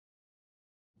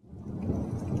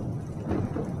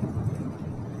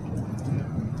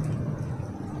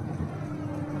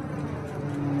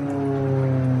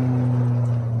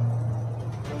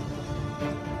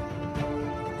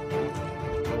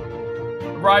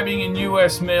arriving in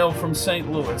U.S. mail from St.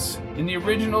 Louis in the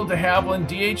original de Havilland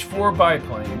DH-4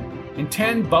 biplane in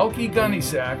 10 bulky gunny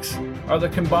sacks are the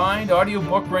combined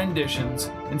audiobook renditions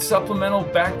and supplemental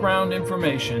background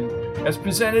information as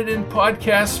presented in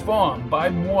podcast form by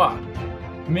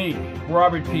me,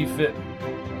 Robert P. Fitton.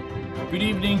 Good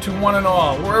evening to one and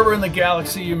all, wherever in the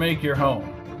galaxy you make your home.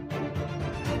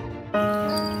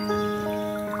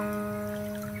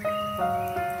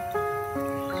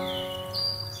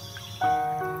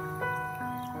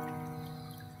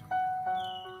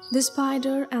 The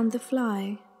Spider and the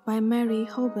Fly by Mary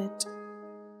Hobbit.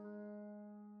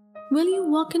 "Will you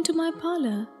walk into my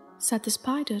parlor?" said the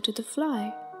spider to the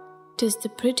fly. "'Tis the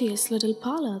prettiest little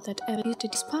parlor that ever you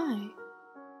did spy.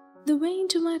 The way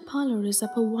into my parlor is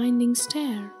up a winding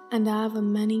stair, and I have a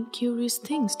many curious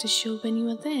things to show when you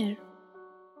are there."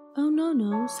 "Oh,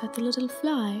 no," said the little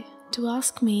fly, "to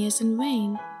ask me is in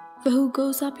vain, for who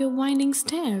goes up your winding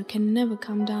stair can never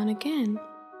come down again.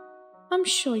 I'm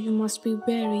sure you must be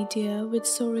weary, dear, with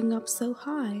soaring up so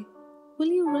high. Will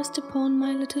you rest upon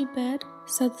my little bed?"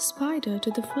 said the spider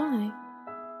to the fly.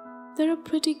 "There are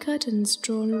pretty curtains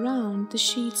drawn around, the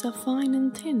sheets are fine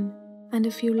and thin, and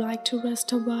if you like to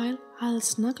rest a while, I'll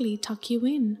snugly tuck you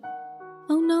in."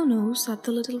 "Oh, no," said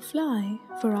the little fly,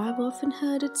 "for I've often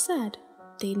heard it said,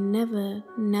 they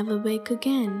never wake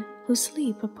again who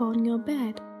sleep upon your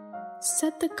bed."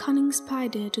 Said the cunning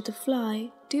spider to the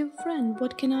fly, "Dear friend,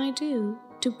 what can I do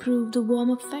to prove the warm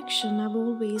affection I've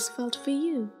always felt for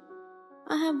you?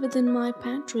 I have within my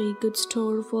pantry good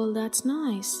store of all that's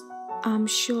nice. I'm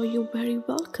sure you're very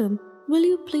welcome. Will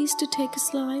you please to take a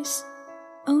slice?"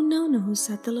 "Oh, no,"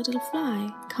 said the little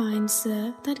fly, "kind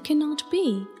sir, that cannot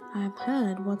be. I've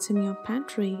heard what's in your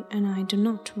pantry, and I do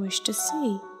not wish to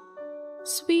see."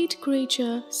 "Sweet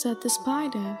creature," said the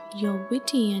spider, "you're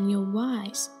witty and you're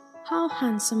wise. How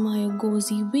handsome are your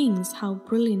gauzy wings, how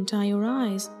brilliant are your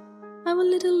eyes. I've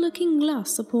a little looking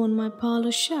glass upon my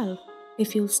parlor shelf.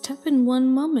 If you'll step in one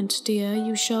moment, dear,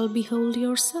 you shall behold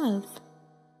yourself."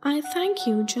 "I thank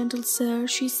you, gentle sir,"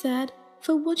 she said,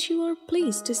 "for what you are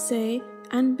pleased to say,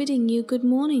 and bidding you good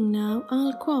morning now,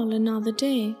 I'll call another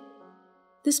day."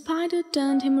 The spider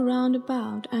turned him round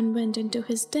about and went into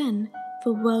his den,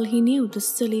 for well he knew the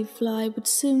silly fly would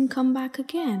soon come back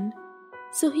again.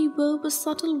 So he wove a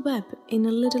subtle web in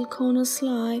a little corner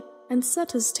sly, and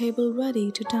set his table ready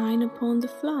to dine upon the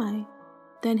fly.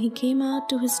 Then he came out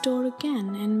to his door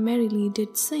again, and merrily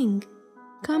did sing,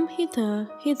 "Come hither,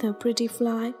 hither, pretty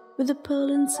fly, with a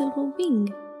pearl and silver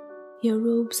wing. Your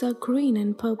robes are green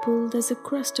and purple, there's a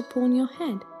crest upon your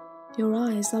head. Your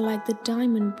eyes are like the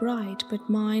diamond bright, but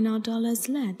mine are dull as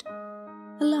lead."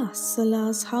 Alas,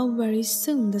 alas, how very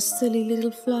soon the silly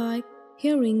little fly,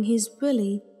 hearing his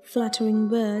willy, flattering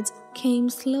words, came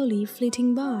slowly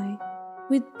flitting by.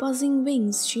 With buzzing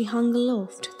wings she hung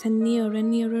aloft, then near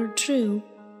and nearer drew,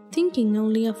 thinking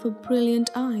only of her brilliant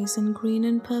eyes and green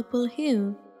and purple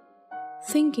hue.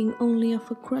 Thinking only of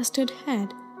her crested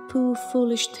head, poor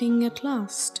foolish thing at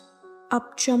last.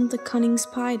 Up jumped the cunning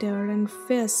spider and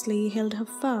fiercely held her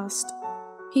fast.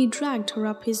 He dragged her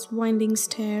up his winding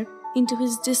stair into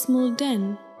his dismal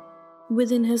den,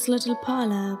 within his little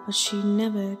parlor, but she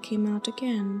never came out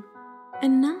again.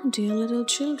 And now, dear little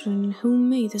children, who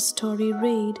may the story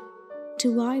read,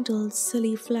 to idle,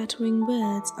 silly, flattering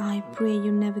words I pray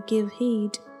you never give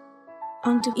heed.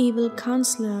 Unto evil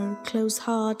counselor close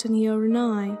heart and ear and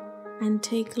eye, and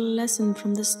take a lesson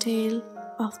from this tale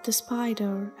of the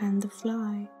spider and the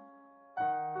fly.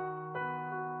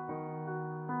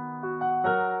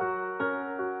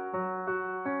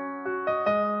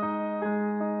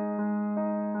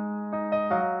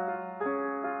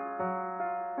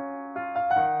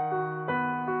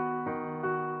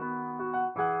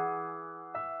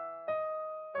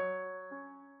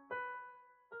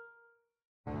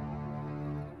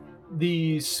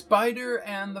 The Spider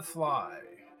and the Fly.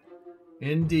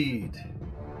 Indeed.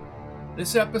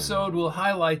 This episode will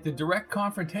highlight the direct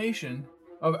confrontation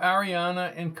of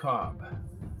Ariana and Cobb.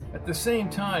 At the same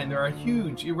time, there are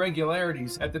huge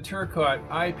irregularities at the Turcotte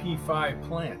IP5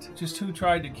 plant. Just who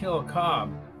tried to kill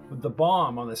Cobb with the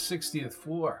bomb on the 60th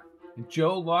floor? And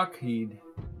Joe Lockheed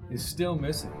is still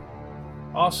missing.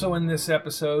 Also in this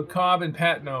episode, Cobb and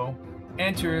Patno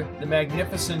enter the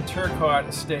magnificent Turcotte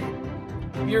estate.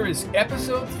 Here is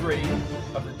Episode 3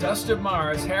 of the Dust of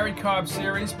Mars Harry Cobb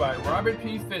series by Robert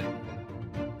P. Fitton.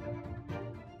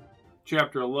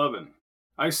 Chapter 11.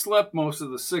 I slept most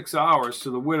of the 6 hours to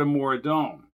the Whittemore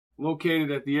Dome, located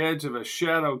at the edge of a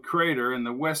shadowed crater in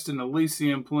the western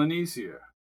Elysium Planitia.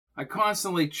 I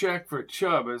constantly checked for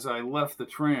Chubb as I left the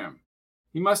tram.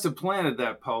 He must have planted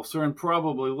that pulsar and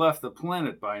probably left the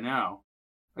planet by now.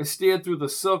 I stared through the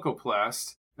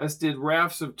silcoplast, as did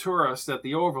rafts of tourists at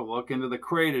the overlook into the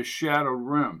crater's shadowed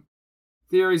rim.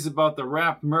 Theories about the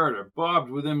Rapp murder bobbed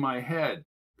within my head,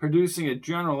 producing a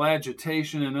general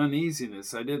agitation and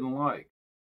uneasiness I didn't like.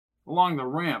 Along the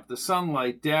ramp, the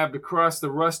sunlight dabbed across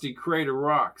the rusty crater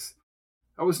rocks.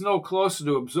 I was no closer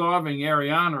to absolving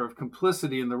Ariana of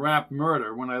complicity in the Rapp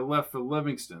murder when I left for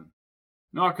Livingston,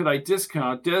 nor could I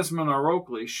discount Desmond or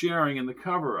Oakley sharing in the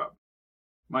cover-up.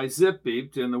 My zip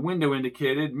beeped, and the window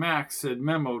indicated Max had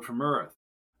memoed from Earth.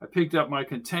 I picked up my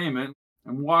containment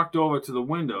and walked over to the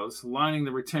windows, lining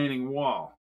the retaining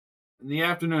wall. In the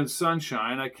afternoon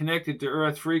sunshine, I connected to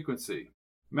Earth frequency.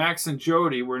 Max and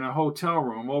Jody were in a hotel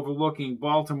room overlooking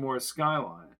Baltimore's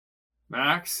skyline.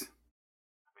 Max?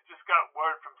 I just got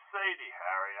word from Sadie,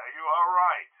 Harry. Are you all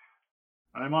right?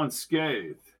 I'm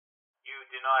unscathed, You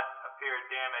do not appear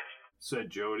damaged. said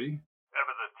Jody.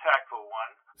 Ever the tactful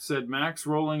one. Said Max,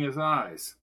 rolling his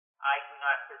eyes. I do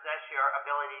not possess your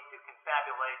ability to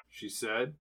confabulate. She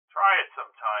said. Try it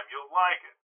sometime. You'll like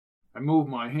it. I moved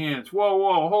my hands.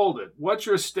 Whoa, hold it. What's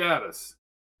your status?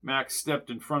 Max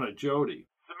stepped in front of Jody.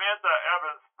 Samantha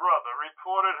Evans' brother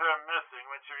reported her missing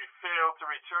when she failed to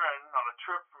return on a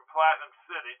trip from Platinum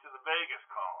City to the Vegas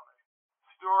colony.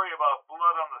 The story about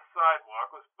blood on the sidewalk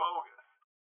was bogus.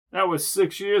 That was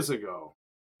 6 years ago.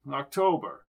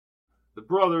 October. The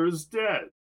brother is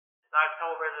dead, It's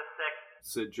October the 6th.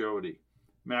 said Jody.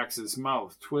 Max's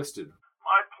mouth twisted.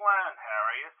 My plan,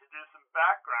 Harry, is to do some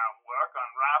background work on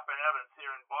Rapp and Evans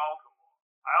here in Baltimore.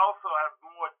 I also have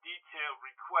more detailed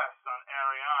requests on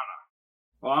Ariana.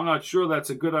 Well, I'm not sure that's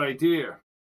a good idea,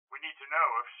 We need to know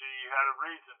if she had a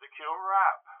reason to kill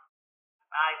Rapp.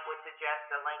 I would suggest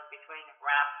a link between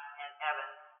Rapp and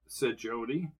Evans. said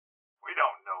Jody. We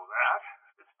don't know that.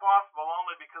 It's possible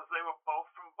only because they were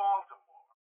both from Baltimore.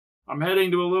 I'm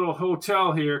heading to a little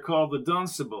hotel here called the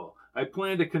Dunstable. I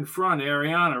plan to confront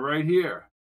Ariana right here,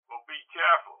 Well, be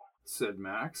careful. said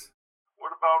Max.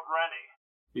 What about Rennie?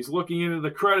 He's looking into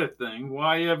the credit thing,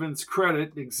 why Evans'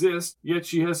 credit exists, yet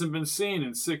she hasn't been seen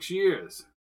in 6 years,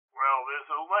 Well, there's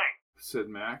a link. said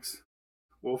Max.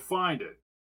 We'll find it.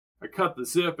 I cut the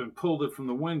zip and pulled it from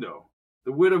the window.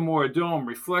 The Whittemore dome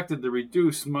reflected the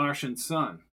reduced Martian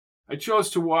sun. I chose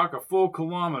to walk a full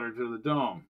kilometer to the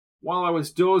dome. While I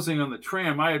was dozing on the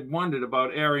tram, I had wondered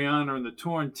about Ariana in the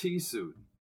torn tea-suit.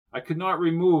 I could not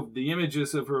remove the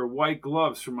images of her white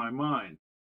gloves from my mind,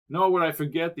 nor would I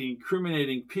forget the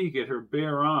incriminating peek at her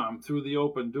bare arm through the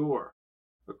open door.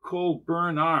 A cold,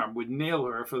 burned arm would nail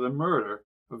her for the murder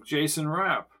of Jason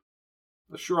Rapp.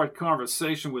 A short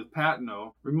conversation with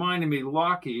Patino reminded me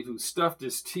Lockheed, who stuffed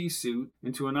his tea-suit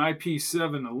into an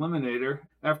IP-7 eliminator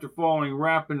after following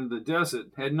Rapp into the desert,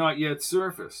 had not yet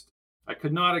surfaced. I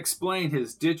could not explain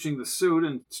his ditching the suit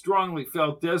and strongly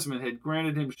felt Desmond had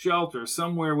granted him shelter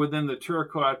somewhere within the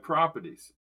Turcotte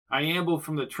properties. I ambled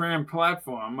from the tram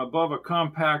platform above a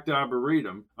compact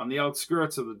arboretum on the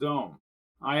outskirts of the dome.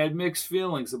 I had mixed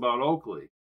feelings about Oakley.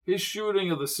 His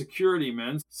shooting of the security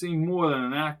men seemed more than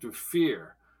an act of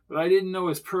fear, but I didn't know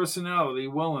his personality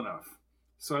well enough,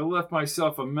 so I left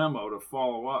myself a memo to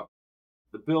follow up.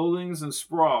 The buildings and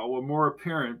sprawl were more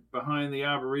apparent behind the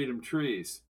arboretum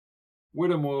trees.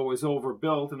 Whittemore was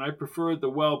overbuilt, and I preferred the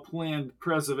well-planned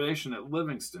preservation at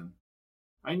Livingston.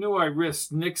 I knew I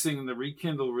risked nixing the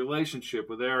rekindled relationship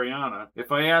with Ariana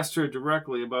if I asked her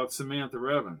directly about Samantha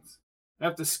Evans.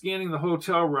 After scanning the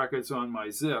hotel records on my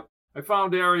zip, I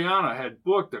found Ariana had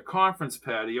booked a conference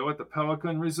patio at the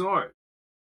Pelican Resort.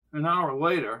 An hour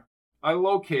later, I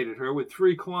located her with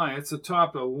 3 clients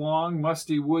atop a long,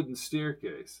 musty wooden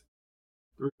staircase.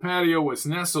 The patio was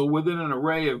nestled within an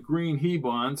array of green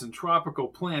hebons and tropical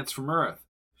plants from Earth.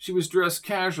 She was dressed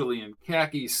casually in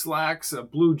khaki slacks, a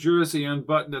blue jersey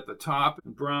unbuttoned at the top,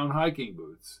 and brown hiking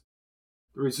boots.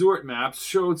 The resort maps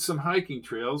showed some hiking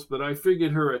trails, but I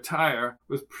figured her attire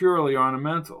was purely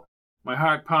ornamental. My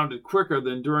heart pounded quicker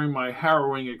than during my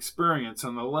harrowing experience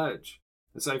on the ledge.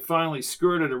 As I finally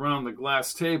skirted around the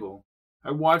glass table, I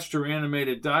watched her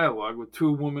animated dialogue with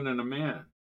 2 women and a man.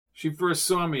 She first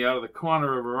saw me out of the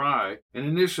corner of her eye and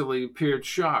initially appeared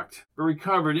shocked, but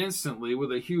recovered instantly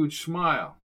with a huge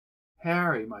smile.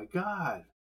 "Harry, my God."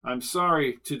 "I'm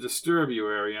sorry to disturb you,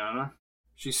 Ariana."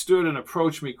 She stood and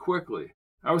approached me quickly.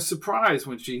 I was surprised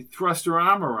when she thrust her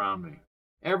arm around me.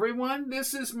 "Everyone,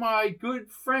 this is my good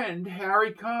friend,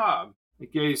 Harry Cobb." I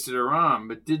gazed at her arm,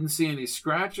 but didn't see any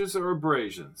scratches or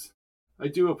abrasions. "I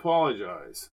do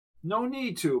apologize." "No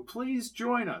need to. Please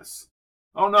join us."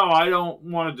 "Oh, no, I don't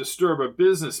want to disturb a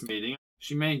business meeting."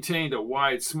 She maintained a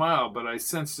wide smile, but I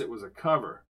sensed it was a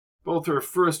cover. Both her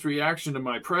first reaction to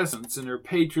my presence and her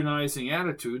patronizing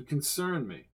attitude concerned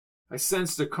me. I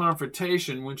sensed a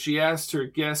confrontation when she asked her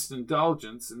guest's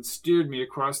indulgence and steered me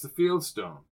across the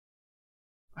fieldstone.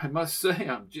 "I must say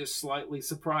I'm just slightly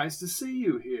surprised to see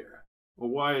you here." "Well,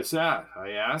 why is that?"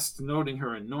 I asked, noting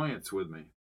her annoyance with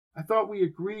me. "I thought we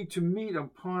agreed to meet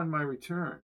upon my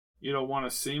return." "You don't want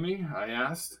to see me?" I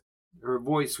asked. Her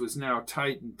voice was now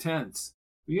tight and tense.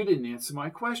 "You didn't answer my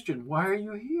question. Why are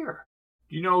you here?"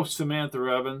 "Do you know Samantha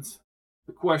Evans?"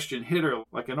 The question hit her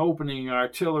like an opening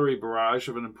artillery barrage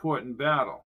of an important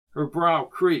battle. Her brow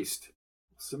creased.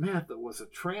 "Samantha was a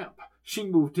tramp. She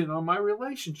moved in on my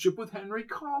relationship with Henry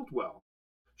Caldwell.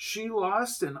 She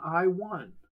lost and I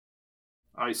won."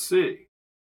 "I see."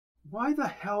 "Why the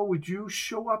hell would you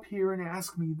show up here and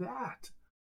ask me that?"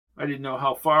 I didn't know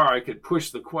how far I could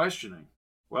push the questioning.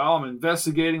 "Well, I'm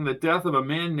investigating the death of a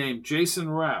man named Jason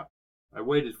Rapp." I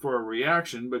waited for a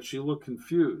reaction, but she looked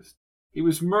confused. "He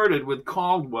was murdered with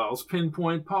Caldwell's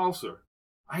pinpoint pulsar."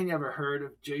 "I never heard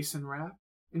of Jason Rapp.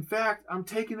 In fact, I'm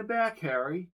taken aback,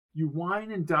 Harry. You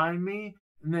wine and dine me,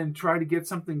 and then try to get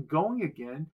something going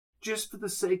again, just for the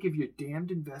sake of your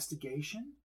damned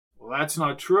investigation?" "Well, that's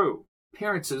not true.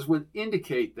 Appearances would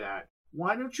indicate that.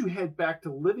 Why don't you head back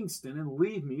to Livingston and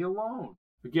leave me alone?"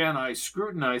 Again, I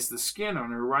scrutinized the skin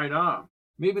on her right arm.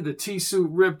 Maybe the T-suit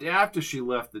ripped after she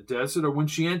left the desert or when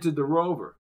she entered the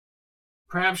rover.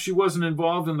 Perhaps she wasn't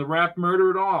involved in the Rapp murder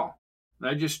at all, and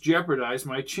I just jeopardized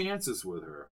my chances with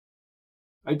her.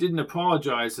 I didn't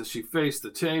apologize as she faced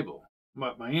the table,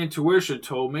 but my intuition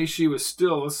told me she was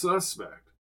still a suspect.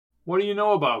 "What do you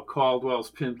know about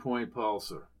Caldwell's pinpoint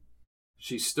pulsar?"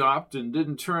 She stopped and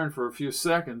didn't turn for a few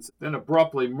seconds, then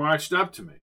abruptly marched up to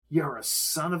me. "You're a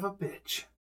son of a bitch."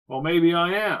 "Well, maybe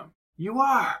I am." "You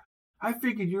are. I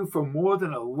figured you for more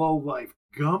than a low-life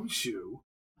gumshoe.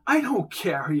 I don't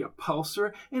carry a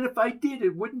pulsar, and if I did,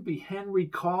 it wouldn't be Henry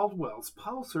Caldwell's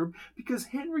pulsar because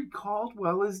Henry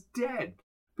Caldwell is dead.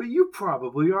 But you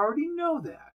probably already know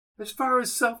that. As far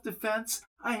as self-defense,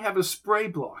 I have a spray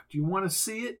block. Do you want to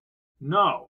see it?"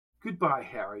 "No." "Goodbye,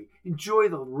 Harry. Enjoy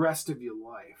the rest of your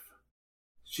life."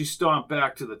 She stomped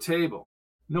back to the table.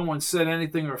 No one said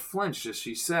anything or flinched as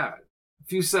she sat. A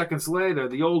few seconds later,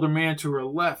 the older man to her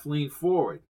left leaned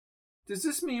forward. "Does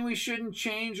this mean we shouldn't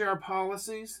change our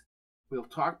policies?" "We'll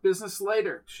talk business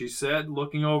later," she said,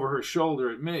 looking over her shoulder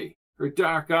at me. Her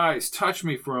dark eyes touched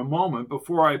me for a moment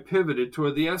before I pivoted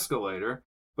toward the escalator,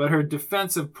 but her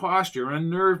defensive posture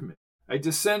unnerved me. I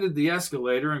descended the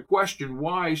escalator and questioned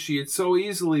why she had so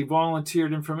easily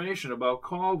volunteered information about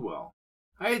Caldwell.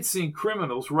 I had seen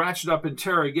criminals ratchet up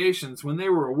interrogations when they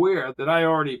were aware that I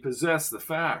already possessed the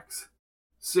facts.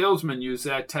 Salesmen use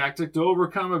that tactic to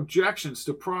overcome objections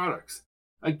to products.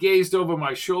 I gazed over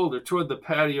my shoulder toward the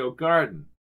patio garden.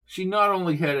 She not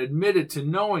only had admitted to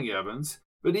knowing Evans,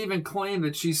 but even claimed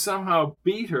that she somehow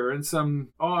beat her in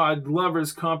some odd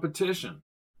lovers' competition.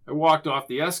 I walked off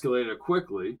the escalator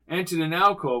quickly, entered an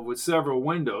alcove with several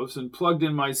windows, and plugged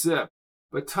in my zip,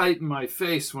 but tightened my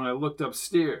face when I looked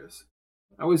upstairs.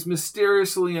 I was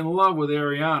mysteriously in love with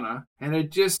Ariana, and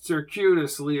had just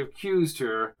circuitously accused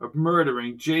her of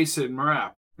murdering Jason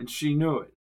Rapp, and she knew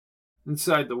it.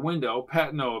 Inside the window,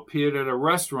 Patno appeared at a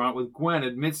restaurant with Gwen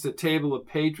amidst a table of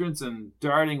patrons and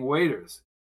darting waiters.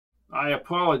 "I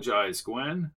apologize,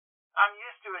 Gwen." "I'm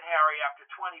used to it, Harry, after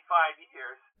 25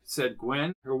 years. said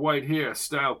Gwen, her white hair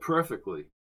styled perfectly.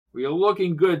 "Well, you're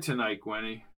looking good tonight,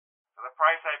 Gwenny." For the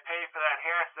price I paid for that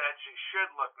hair set, she should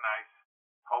look nice."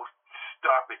 "Oh,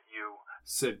 stop it, you,"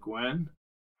 said Gwen.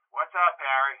 "What's up,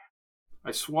 Harry?"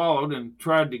 I swallowed and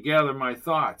tried to gather my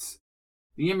thoughts.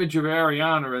 The image of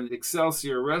Ariana in the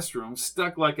Excelsior restroom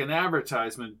stuck like an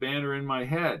advertisement banner in my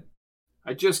head.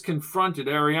 I just confronted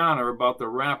Ariana about the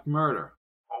Rapp murder.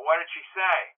 "Well, what did she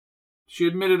say?" She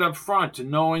admitted up front to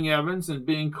knowing Evans and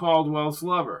being Caldwell's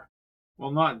lover.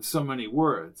 Well, not in so many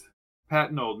words.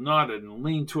 Patno nodded and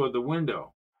leaned toward the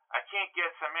window. "I can't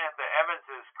get Samantha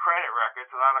Evans's credit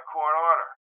records without a court order."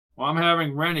 Well, I'm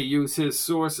having Rennie use his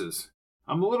sources.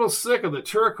 I'm a little sick of the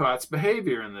Turcotte's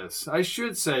behavior in this. I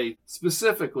should say,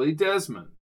 specifically,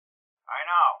 Desmond. "I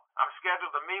know. I'm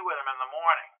scheduled to meet with him in the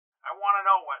morning. I want to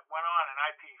know what went on in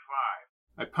IP5.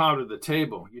 I pounded the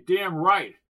table. You're damn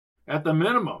right. At the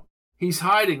minimum, he's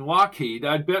hiding Lockheed.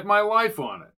 I'd bet my life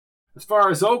on it. As far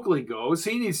as Oakley goes,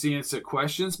 he needs to answer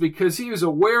questions because he was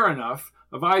aware enough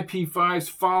of IP5's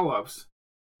follow-ups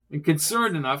and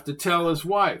concerned enough to tell his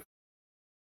wife.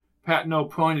 Patno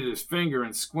pointed his finger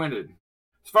and squinted.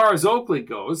 As far as Oakley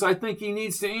goes, I think he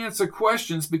needs to answer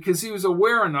questions because he was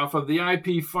aware enough of the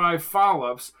IP5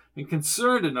 follow-ups and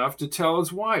concerned enough to tell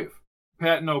his wife.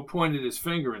 Patno pointed his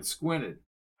finger and squinted.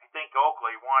 I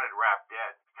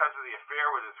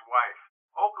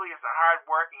Oakley is a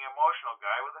hard-working, emotional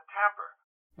guy with a temper.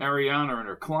 Ariana and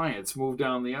her clients moved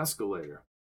down the escalator.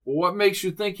 Well, what makes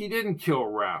you think he didn't kill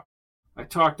Rapp? I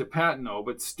talked to Patino,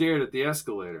 but stared at the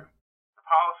escalator. The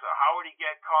pulsar. How would he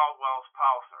get Caldwell's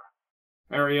pulsar?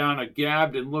 Ariana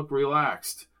gabbed and looked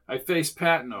relaxed. I faced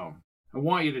Patino. I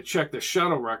want you to check the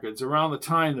shuttle records around the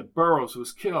time that Burroughs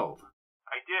was killed.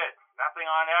 I did. Nothing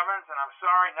on Evans, and I'm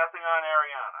sorry, nothing on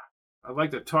Ariana. I'd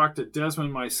like to talk to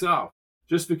Desmond myself.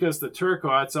 Just because the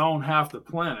Turcottes own half the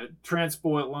planet,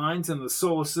 transport lines, and the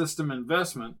solar system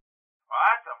investment, Well,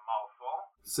 that's a mouthful,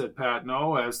 said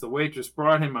Patino as the waitress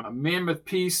brought him a mammoth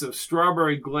piece of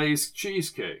strawberry glazed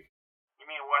cheesecake. You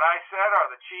mean what I said or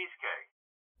the cheesecake?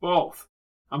 Both.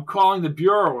 I'm calling the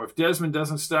Bureau if Desmond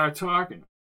doesn't start talking.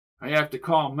 I have to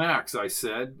call Max, I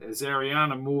said, as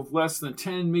Ariana moved less than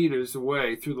 10 meters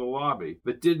away through the lobby,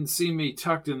 but didn't see me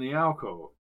tucked in the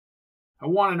alcove. I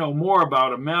want to know more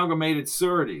about Amalgamated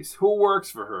Sureties. Who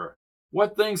works for her?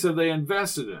 What things have they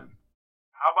invested in?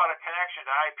 How about a connection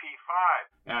to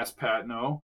IP5? Asked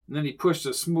Patino, and then he pushed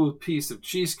a smooth piece of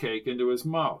cheesecake into his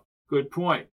mouth. Good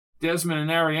point. Desmond and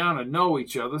Ariana know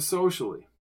each other socially.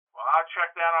 Well, I'll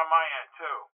check that on my end,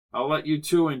 too. I'll let you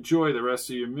two enjoy the rest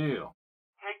of your meal.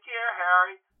 Take care,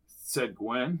 Harry, said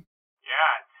Gwen.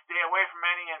 Yeah, and stay away from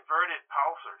any inverted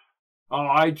pulsars. Oh,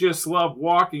 I just love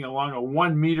walking along a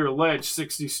 1-meter ledge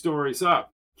 60 stories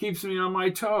up. Keeps me on my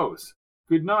toes.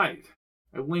 Good night.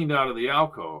 I leaned out of the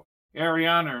alcove.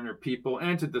 Ariana and her people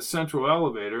entered the central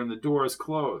elevator and the doors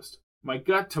closed. My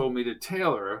gut told me to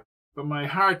tail her, but my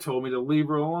heart told me to leave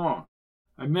her alone.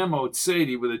 I memoed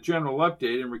Sadie with a general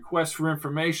update and request for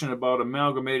information about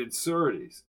Amalgamated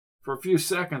Sureties. For a few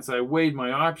seconds I weighed my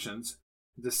options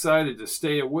and decided to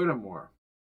stay at Whittemore.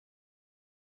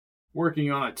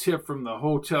 Working on a tip from the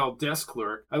hotel desk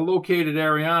clerk, I located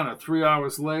Ariana 3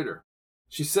 hours later.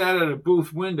 She sat at a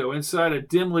booth window inside a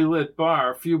dimly lit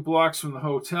bar a few blocks from the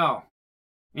hotel.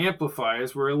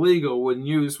 Amplifiers were illegal when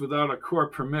used without a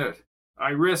court permit. I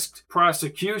risked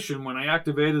prosecution when I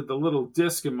activated the little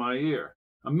disc in my ear.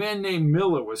 A man named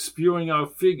Miller was spewing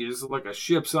out figures like a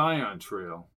ship's ion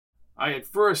trail. I at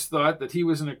first thought that he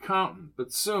was an accountant,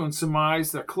 but soon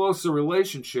surmised a closer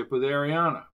relationship with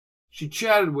Ariana. She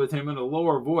chatted with him in a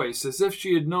lower voice as if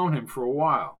she had known him for a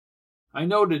while. I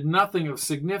noted nothing of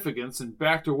significance and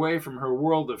backed away from her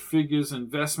world of figures,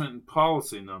 investment, and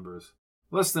policy numbers.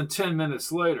 Less than 10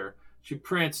 minutes later, she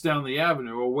pranced down the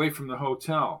avenue away from the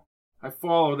hotel. I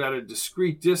followed at a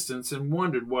discreet distance and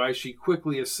wondered why she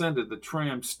quickly ascended the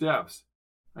tram steps.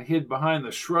 I hid behind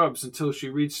the shrubs until she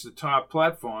reached the top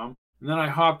platform, and then I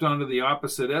hopped onto the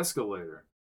opposite escalator.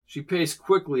 She paced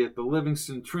quickly at the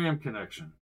Livingston tram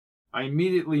connection. I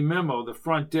immediately memoed the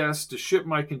front desk to ship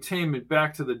my containment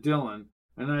back to the Dillon,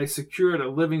 and I secured a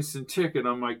Livingston ticket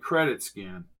on my credit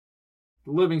scan.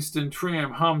 The Livingston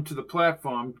tram hummed to the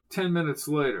platform 10 minutes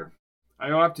later.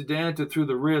 I opted to enter through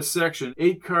the rear section,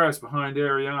 8 cars behind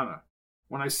Ariana.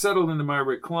 When I settled into my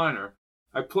recliner,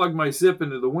 I plugged my zip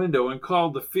into the window and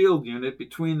called the field unit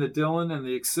between the Dillon and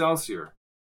the Excelsior.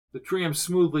 The tram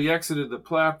smoothly exited the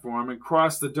platform and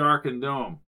crossed the darkened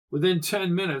dome. Within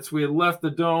 10 minutes, we had left the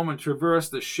dome and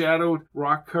traversed the shadowed,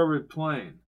 rock-covered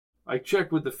plain. I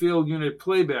checked with the field unit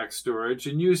playback storage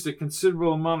and used a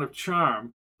considerable amount of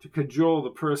charm to cajole the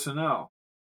personnel.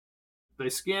 They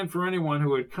scanned for anyone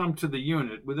who had come to the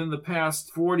unit within the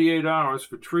past 48 hours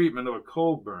for treatment of a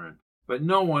cold burn, but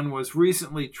no one was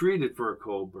recently treated for a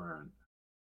cold burn.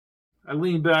 I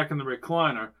leaned back in the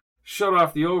recliner, shut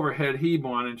off the overhead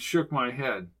heat-on, and shook my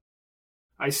head.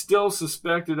 I still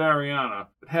suspected Ariana,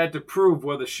 but had to prove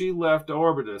whether she left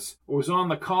Orbitus or was on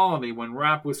the colony when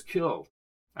Rapp was killed.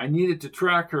 I needed to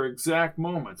track her exact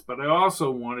moments, but I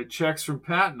also wanted checks from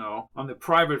Patino on the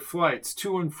private flights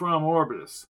to and from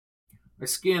Orbitus. I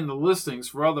scanned the listings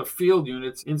for other field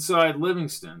units inside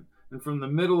Livingston, and from the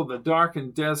middle of the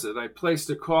darkened desert I placed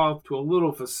a call to a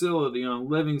little facility on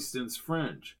Livingston's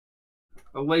fringe.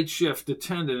 A late shift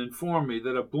attendant informed me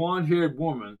that a blonde-haired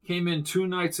woman came in 2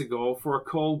 nights ago for a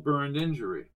cold-burned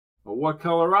injury. Well, what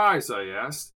color eyes? I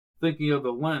asked, thinking of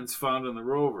the lens found in the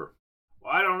rover.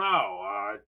 Well, I don't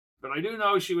know, but I do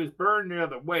know she was burned near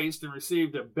the waist and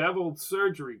received a beveled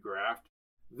surgery graft,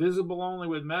 visible only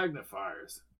with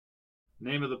magnifiers.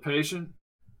 Name of the patient?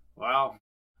 Well,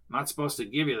 I'm not supposed to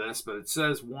give you this, but it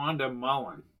says Wanda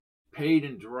Mullen, paid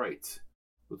in droits,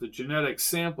 with a genetic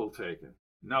sample taken.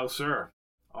 No, sir.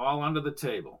 All under the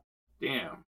table.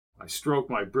 Damn. I stroked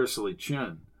my bristly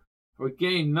chin. I would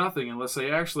gain nothing unless I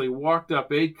actually walked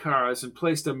up 8 cars and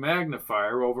placed a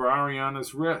magnifier over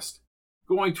Ariana's wrist.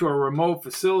 Going to a remote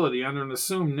facility under an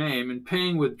assumed name and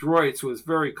paying with droits was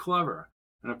very clever.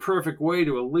 and a perfect way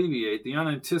to alleviate the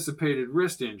unanticipated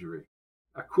wrist injury.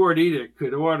 A court edict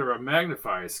could order a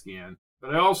magnifier scan,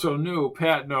 but I also knew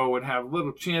Patno would have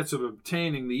little chance of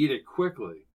obtaining the edict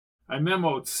quickly. I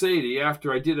memoed Sadie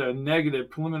after I did a negative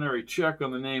preliminary check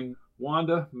on the name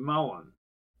Wanda Mullen.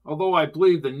 Although I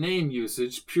believed the name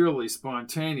usage purely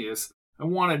spontaneous, I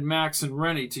wanted Max and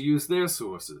Rennie to use their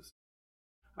sources.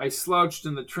 I slouched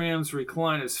in the tram's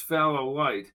recliner's fallow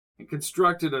light and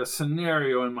constructed a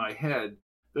scenario in my head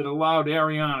that allowed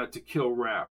Ariana to kill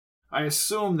Rapp. I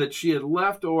assumed that she had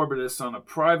left Orbitus on a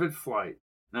private flight,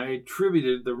 and I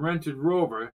attributed the rented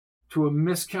rover to a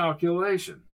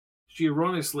miscalculation. She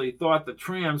erroneously thought the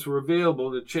trams were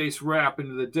available to chase Rapp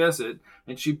into the desert,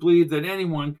 and she believed that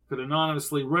anyone could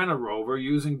anonymously rent a rover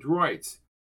using droids.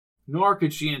 Nor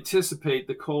could she anticipate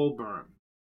the coal burn.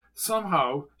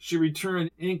 Somehow, she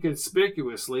returned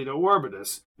inconspicuously to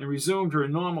Orbitus and resumed her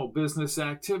normal business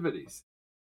activities.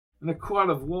 In a court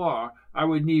of law, I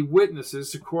would need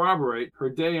witnesses to corroborate her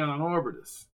day on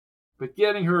Orbitus. But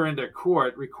getting her into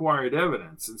court required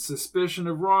evidence and suspicion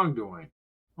of wrongdoing.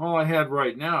 All I had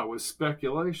right now was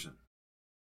speculation.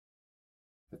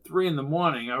 At 3 in the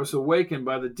morning, I was awakened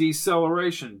by the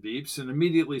deceleration beeps and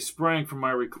immediately sprang from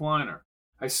my recliner.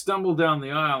 I stumbled down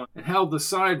the aisle and held the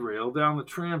side rail down the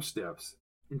tram steps.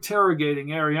 Interrogating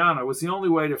Ariana was the only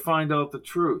way to find out the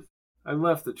truth. I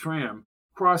left the tram,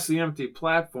 crossed the empty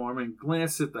platform, and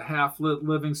glanced at the half-lit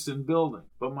Livingston building.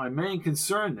 But my main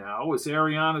concern now was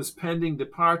Ariana's pending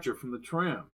departure from the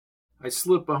tram. I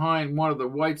slipped behind one of the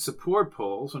white support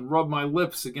poles and rubbed my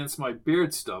lips against my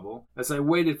beard stubble as I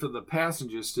waited for the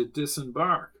passengers to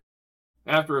disembark.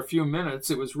 After a few minutes,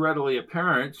 it was readily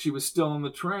apparent she was still in the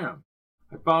tram.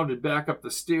 I bounded back up the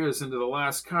stairs into the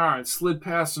last car and slid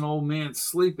past an old man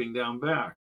sleeping down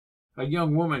back. A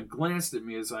young woman glanced at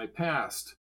me as I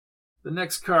passed. The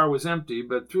next car was empty,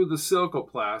 but through the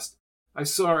silcoplast, I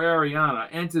saw Ariana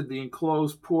enter the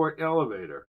enclosed port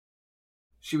elevator.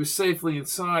 She was safely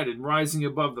inside and rising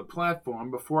above the platform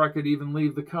before I could even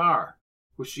leave the car.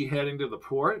 Was she heading to the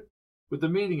port? With the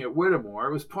meeting at Whittemore,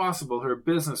 it was possible her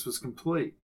business was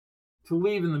complete. To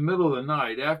leave in the middle of the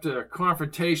night after a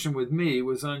confrontation with me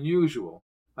was unusual.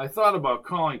 I thought about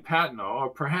calling Patno or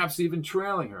perhaps even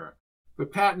trailing her,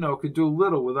 but Patno could do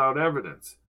little without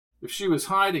evidence. If she was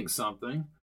hiding something,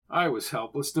 I was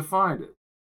helpless to find it.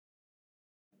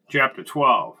 Chapter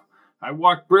 12. I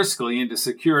walked briskly into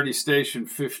Security Station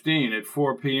 15 at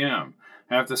 4 p.m.,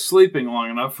 after sleeping long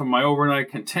enough for my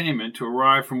overnight containment to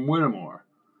arrive from Whittemore.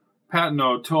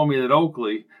 Patno told me that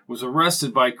Oakley was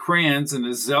arrested by Kranz and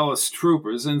his zealous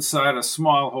troopers inside a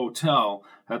small hotel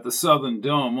at the Southern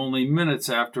Dome only minutes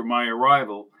after my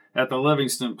arrival at the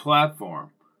Livingston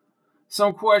platform.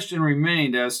 Some question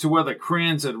remained as to whether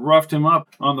Kranz had roughed him up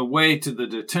on the way to the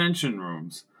detention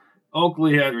rooms.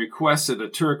 Oakley had requested a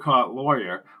Turcotte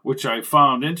lawyer, which I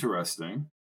found interesting,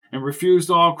 and refused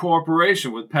all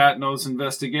cooperation with Patno's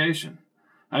investigation.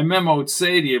 I memoed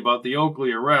Sadie about the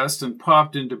Oakley arrest and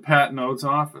popped into Patno's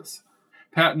office.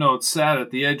 Patno sat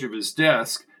at the edge of his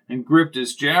desk and gripped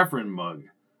his Jaffrin mug.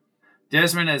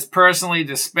 Desmond has personally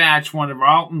dispatched one of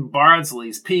Alton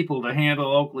Bardsley's people to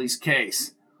handle Oakley's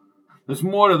case. There's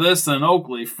more to this than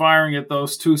Oakley firing at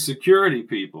those two security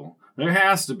people. There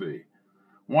has to be.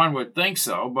 One would think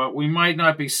so, but we might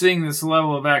not be seeing this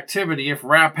level of activity if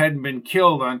Rapp hadn't been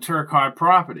killed on Turcotte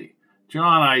property.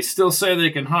 John, I still say they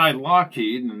can hide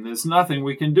Lockheed, and there's nothing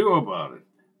we can do about it.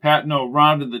 Patno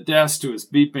rounded the desk to his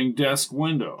beeping desk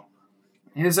window.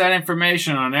 Here's that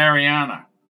information on Ariana.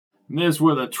 There's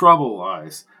where the trouble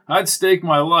lies. I'd stake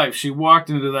my life she walked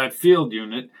into that field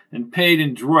unit and paid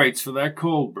in droids for that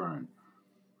cold burn.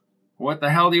 What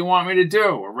the hell do you want me to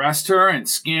do? Arrest her and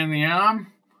scan the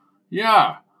arm?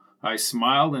 Yeah. I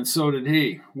smiled, and so did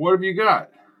he. What have you got?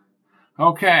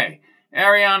 Okay.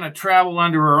 Ariana traveled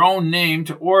under her own name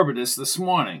to Orbitus this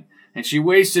morning, and she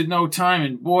wasted no time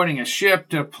in boarding a ship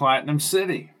to Platinum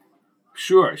City.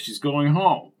 Sure, she's going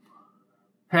home.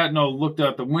 Patno looked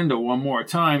out the window one more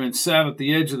time and sat at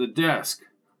the edge of the desk.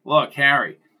 Look,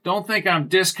 Harry, don't think I'm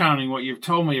discounting what you've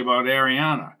told me about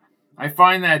Ariana. I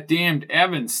find that damned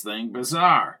Evans thing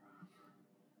bizarre.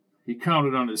 He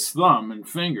counted on his thumb and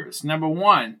fingers. Number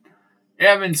one,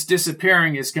 Evans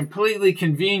disappearing is completely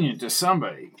convenient to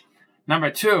somebody. Number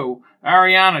two,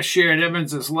 Ariana shared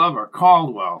Evans's lover,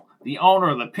 Caldwell, the owner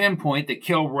of the pinpoint that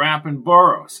killed Rapp and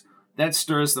Burroughs. That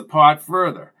stirs the pot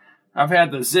further. I've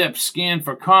had the zip scanned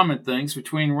for common things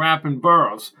between Rapp and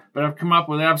Burroughs, but I've come up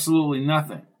with absolutely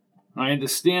nothing. I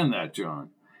understand that, John.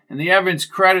 And the Evans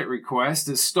credit request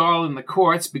is stalled in the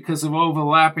courts because of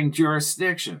overlapping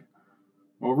jurisdiction.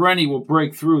 Well, Rennie will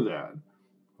break through that.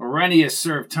 Rennie has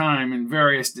served time in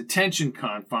various detention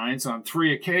confines on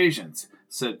 3 occasions,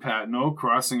 said Patno,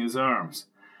 crossing his arms.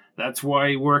 That's why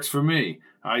he works for me.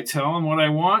 I tell him what I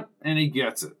want, and he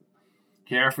gets it.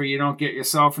 Careful you don't get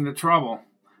yourself into trouble.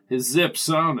 His zip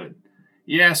sounded.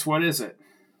 Yes, what is it?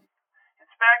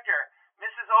 Inspector,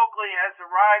 Mrs. Oakley has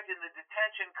arrived in the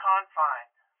detention confine.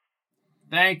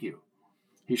 Thank you.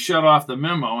 He shut off the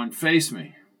memo and faced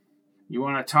me. You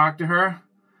want to talk to her?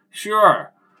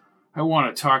 Sure. I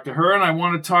want to talk to her, and I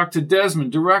want to talk to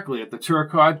Desmond directly at the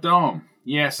Turcotte Dome.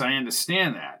 Yes, I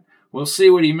understand that. We'll see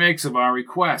what he makes of our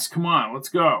request. Come on, let's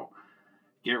go.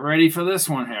 Get ready for this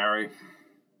one, Harry.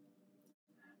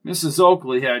 Mrs.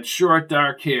 Oakley had short,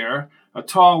 dark hair, a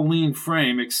tall, lean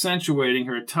frame accentuating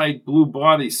her tight blue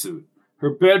bodysuit.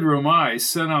 Her bedroom eyes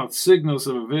sent out signals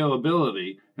of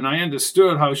availability, and I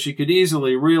understood how she could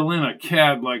easily reel in a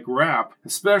cad like Rapp,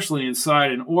 especially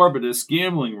inside an Orbitus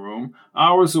gambling room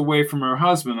hours away from her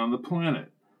husband on the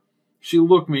planet. She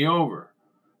looked me over.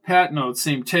 Patno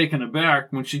seemed taken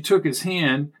aback when she took his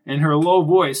hand, and her low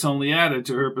voice only added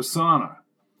to her persona.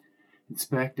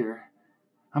 Inspector,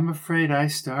 I'm afraid I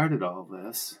started all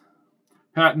this.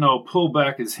 Patno pulled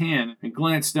back his hand and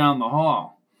glanced down the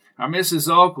hall. Mrs.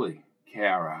 Oakley.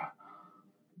 Kara.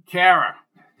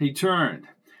 He turned.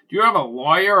 Do you have a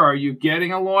lawyer, or are you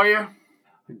getting a lawyer?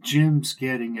 Jim's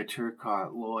getting a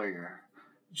Turcotte lawyer,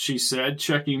 she said,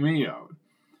 checking me out.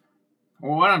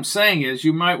 Well, what I'm saying is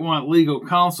you might want legal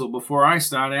counsel before I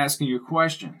start asking you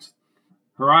questions.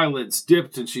 Her eyelids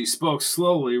dipped and she spoke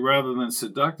slowly rather than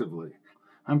seductively.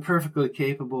 I'm perfectly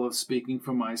capable of speaking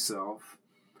for myself.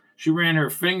 She ran her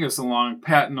fingers along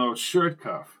Patno's shirt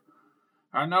cuff.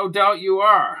 No doubt you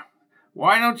are.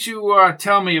 Why don't you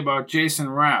tell me about Jason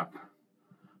Rapp?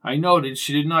 I noted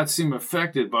she did not seem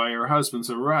affected by her husband's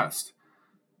arrest.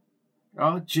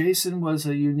 Jason was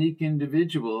a unique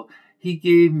individual. He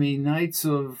gave me nights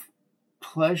of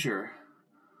pleasure.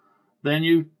 Then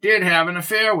you did have an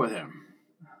affair with him?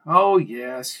 Oh,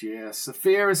 yes.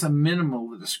 Affair is a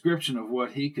minimal description of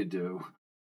what he could do.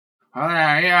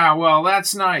 Yeah, well,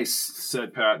 that's nice,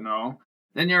 said Patno.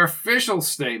 Then your official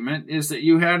statement is that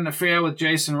you had an affair with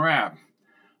Jason Rapp.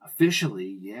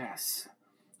 Officially, yes.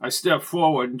 I stepped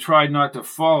forward and tried not to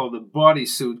follow the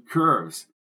bodysuit curves.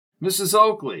 Mrs.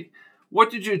 Oakley, what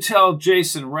did you tell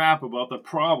Jason Rapp about the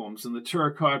problems in the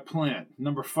Turcotte plant,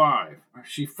 number 5?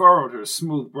 She furrowed her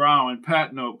smooth brow and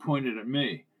Patno pointed at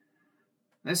me.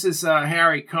 This is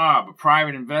Harry Cobb, a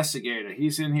private investigator.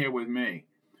 He's in here with me.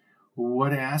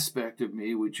 What aspect of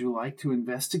me would you like to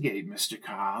investigate, Mr.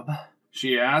 Cobb?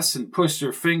 She asked and pushed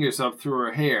her fingers up through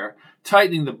her hair,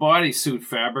 tightening the bodysuit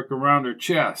fabric around her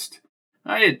chest.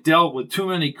 I had dealt with too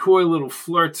many coy little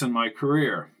flirts in my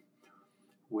career.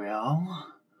 Well,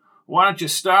 why don't you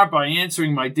start by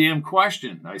answering my damn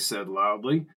question, I said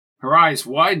loudly. Her eyes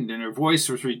widened and her voice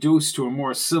was reduced to a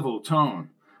more civil tone.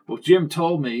 Well, Jim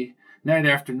told me, night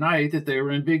after night, that they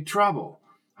were in big trouble.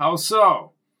 How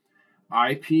so?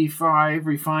 IP5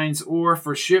 refines ore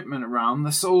for shipment around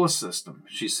the solar system,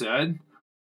 she said.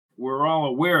 We're all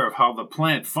aware of how the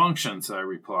plant functions, I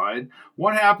replied.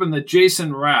 What happened that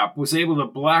Jason Rapp was able to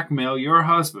blackmail your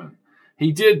husband?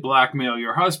 He did blackmail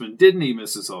your husband, didn't he,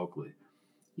 Mrs. Oakley?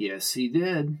 Yes, he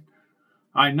did.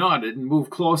 I nodded and moved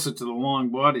closer to the long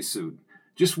bodysuit.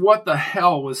 Just what the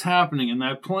hell was happening in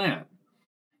that plant?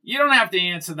 You don't have to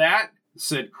answer that,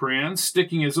 said Kranz,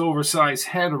 sticking his oversized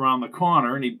head around the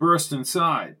corner, and he burst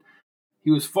inside.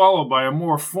 He was followed by a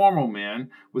more formal man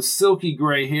with silky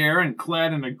gray hair and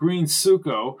clad in a green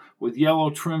suco with yellow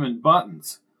trim and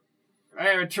buttons. I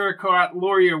have a Turcotte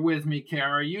lawyer with me,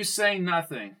 Kara. You say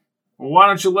nothing. Well, why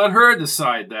don't you let her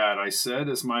decide that, I said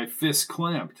as my fist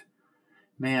clamped.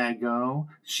 May I go?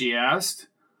 She asked.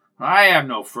 I have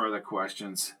no further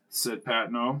questions, said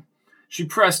Patno. She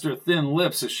pressed her thin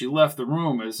lips as she left the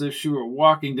room as if she were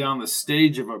walking down the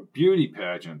stage of a beauty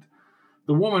pageant.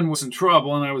 The woman was in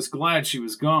trouble, and I was glad she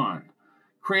was gone.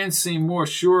 Kranz seemed more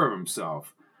sure of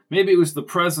himself. Maybe it was the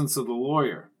presence of the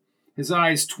lawyer. His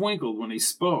eyes twinkled when he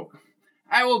spoke.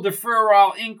 I will defer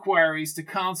all inquiries to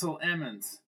Counsel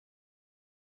Emmons.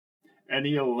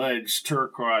 Any alleged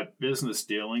Turcotte business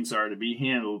dealings are to be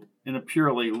handled in a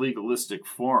purely legalistic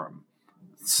forum,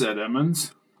 said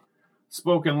Emmons.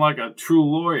 Spoken like a true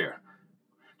lawyer.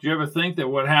 Do you ever think that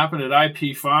what happened at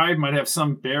IP5 might have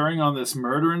some bearing on this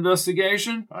murder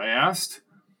investigation? I asked.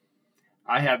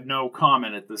 I have no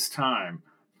comment at this time.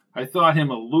 I thought him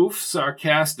aloof,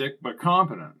 sarcastic, but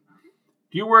competent.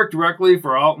 Do you work directly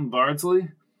for Alton Bardsley?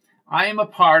 I am a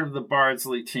part of the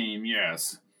Bardsley team,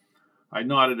 yes. I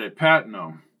nodded at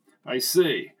Patno. I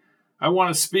see. I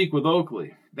want to speak with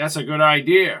Oakley. That's a good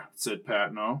idea, said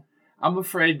Patno. I'm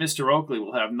afraid Mr. Oakley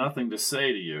will have nothing to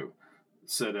say to you,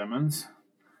 said Emmons.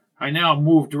 I now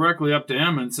moved directly up to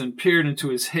Emmons and peered into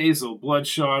his hazel,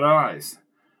 bloodshot eyes.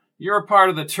 You're a part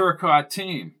of the Turcotte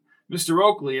team. Mr.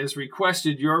 Oakley has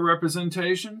requested your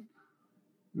representation?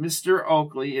 Mr.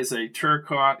 Oakley is a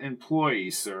Turcotte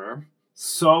employee, sir.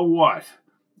 So what?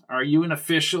 Are you an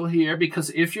official here?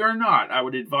 Because if you're not, I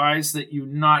would advise that you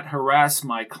not harass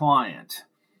my client.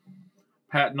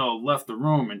 Patnaud left the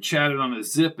room and chatted on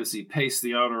his zip as he paced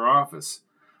the outer office.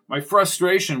 My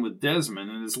frustration with Desmond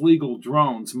and his legal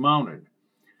drones mounted.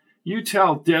 You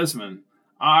tell Desmond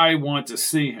I want to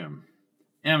see him.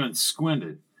 Emmons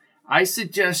squinted. I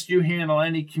suggest you handle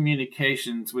any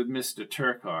communications with Mr.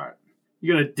 Turcotte.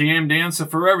 You got a damned answer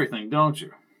for everything, don't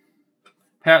you?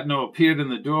 Patnaud appeared in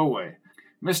the doorway.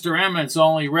 Mr. Emmons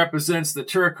only represents the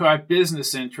Turcotte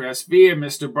business interests via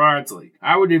Mr. Bardsley.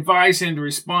 I would advise him to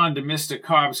respond to Mr.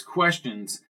 Cobb's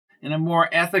questions in a more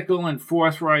ethical and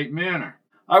forthright manner.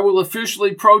 I will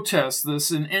officially protest this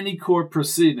in any court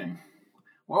proceeding.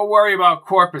 We'll worry about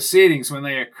court proceedings when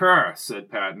they occur,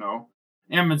 said Patnaud.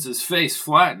 Emmons' face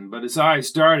flattened, but his eyes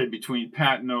darted between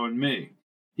Patnaud and me.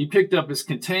 He picked up his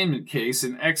containment case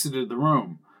and exited the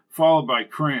room, followed by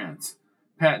Kranz.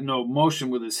 Patnaud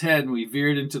motioned with his head, and we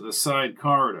veered into the side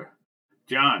corridor.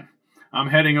 John, I'm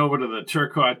heading over to the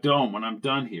Turcotte Dome when I'm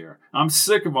done here. I'm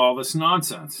sick of all this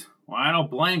nonsense. Well, I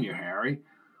don't blame you, Harry.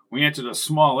 We entered a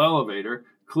small elevator,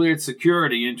 cleared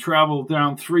security, and traveled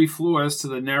down 3 floors to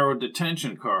the narrow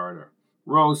detention corridor.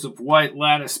 Rows of white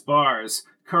lattice bars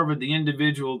covered the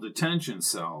individual detention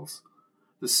cells.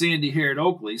 The sandy-haired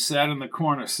Oakley sat in the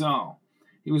corner cell.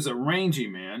 He was a rangy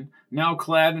man, now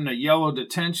clad in a yellow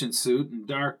detention suit and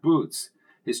dark boots.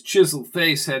 His chiseled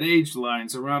face had age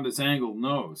lines around his angled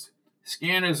nose.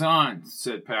 Scanners on,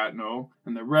 said Patnaud,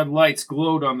 and the red lights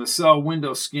glowed on the cell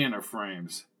window scanner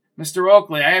frames. Mr.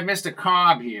 Oakley, I have Mr.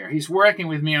 Cobb here. He's working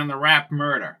with me on the Rapp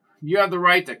murder. You have the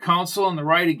right to counsel and the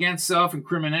right against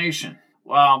self-incrimination.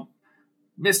 Well,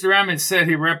 Mr. Emmons said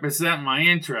he'd represent my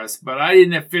interests, but I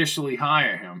didn't officially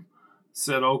hire him,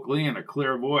 said Oakley in a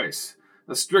clear voice.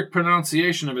 A strict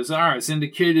pronunciation of his R's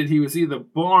indicated he was either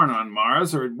born on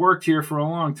Mars or had worked here for a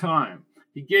long time.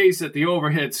 He gazed at the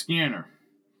overhead scanner.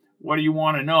 What do you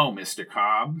want to know, Mr.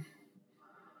 Cobb?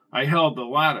 I held the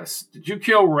lattice. Did you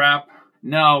kill Rapp?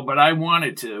 No, but I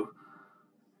wanted to.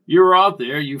 You were out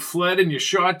there, you fled, and you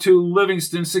shot 2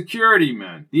 Livingston security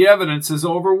men. The evidence is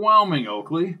overwhelming,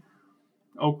 Oakley.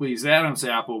 Oakley's Adam's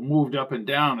apple moved up and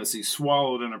down as he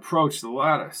swallowed and approached the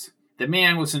lattice. The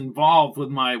man was involved with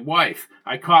my wife.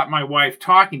 I caught my wife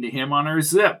talking to him on her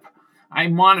zip. I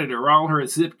monitor all her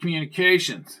zip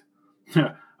communications.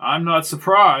 I'm not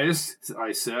surprised,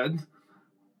 I said.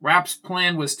 Rapp's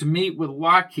plan was to meet with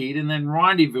Lockheed and then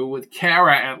rendezvous with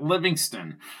Kara at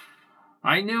Livingston.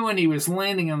 I knew when he was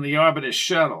landing on the Arbutus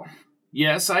shuttle.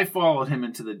 Yes, I followed him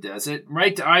into the desert,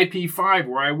 right to IP5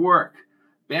 where I work.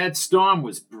 Bad storm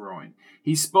was brewing.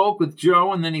 He spoke with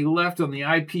Joe and then he left on the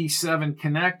IP7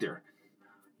 connector.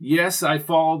 Yes, I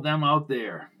followed them out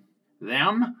there.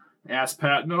 Them? Asked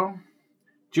Patnaud.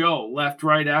 Joe left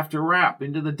right after Rapp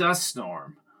into the dust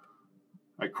storm.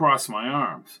 I crossed my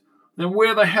arms. Then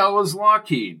where the hell is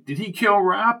Lockheed? Did he kill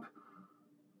Rapp?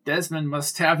 Desmond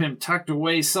must have him tucked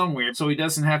away somewhere so he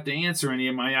doesn't have to answer any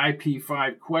of my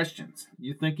IP5 questions.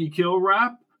 You think he killed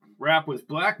Rapp? Rapp was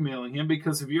blackmailing him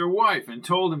because of your wife and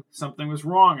told him something was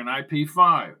wrong in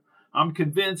IP5. I'm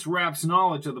convinced Rapp's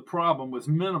knowledge of the problem was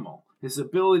minimal. His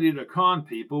ability to con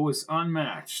people was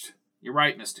unmatched. You're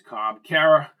right, Mr. Cobb.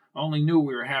 Kara only knew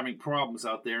we were having problems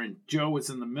out there, and Joe was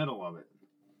in the middle of it.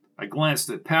 I glanced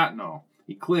at Patnaud.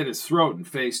 He cleared his throat and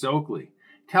faced Oakley.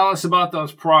 Tell us about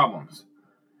those problems.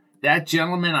 That,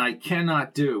 gentleman, I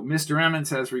cannot do. Mr. Emmons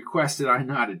has requested I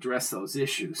not address those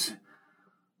issues.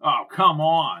 Oh, come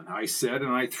on, I said,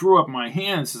 and I threw up my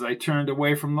hands as I turned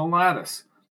away from the lattice.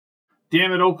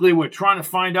 Damn it, Oakley, we're trying to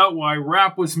find out why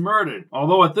Rapp was murdered,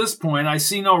 although at this point I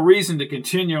see no reason to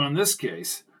continue on this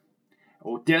case.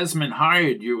 Oh, Desmond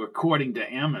hired you, according to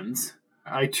Emmons.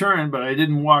 I turned, but I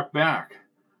didn't walk back.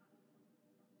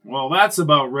 Well, that's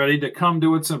about ready to come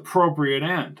to its appropriate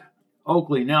end.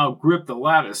 Oakley now gripped the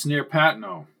lattice near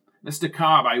Patnaud. Mr.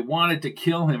 Cobb, I wanted to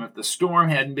kill him. If the storm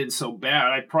hadn't been so bad,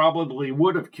 I probably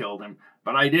would have killed him,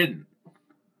 but I didn't.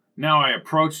 Now I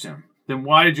approached him. Then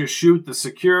why did you shoot the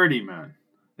security men?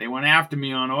 They went after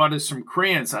me on orders from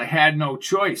Kranz. I had no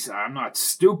choice. I'm not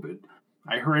stupid.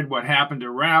 I heard what happened to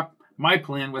Rapp. My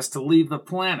plan was to leave the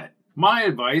planet. My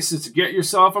advice is to get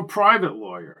yourself a private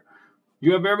lawyer.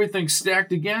 You have everything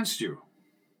stacked against you.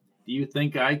 Do you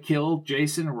think I killed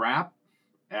Jason Rapp?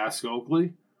 Asked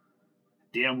Oakley.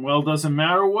 Damn well doesn't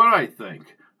matter what I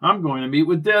think. I'm going to meet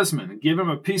with Desmond and give him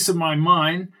a piece of my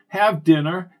mind, have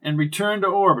dinner, and return to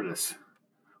Orbitus.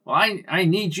 Well, I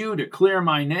need you to clear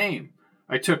my name.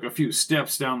 I took a few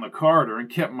steps down the corridor and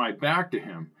kept my back to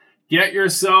him. Get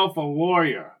yourself a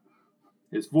lawyer.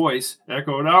 His voice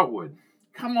echoed outward.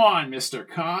 Come on, Mr.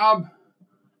 Cobb.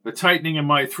 The tightening in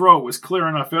my throat was clear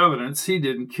enough evidence he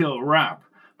didn't kill Rapp,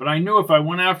 but I knew if I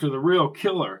went after the real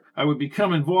killer, I would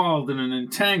become involved in an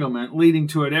entanglement leading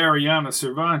to an Ariana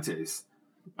Cervantes.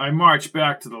 I marched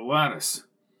back to the lattice.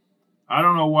 I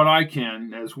don't know what I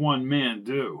can, as one man,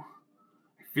 do.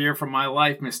 I fear for my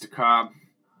life, Mr. Cobb.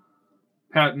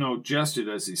 Patno gestured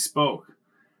as he spoke.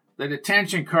 The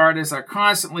detention corridors are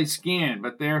constantly scanned,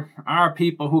 but there are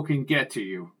people who can get to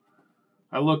you.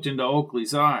 I looked into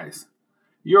Oakley's eyes.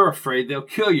 You're afraid they'll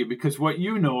kill you because what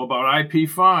you know about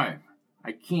IP5.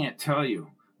 I can't tell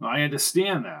you. I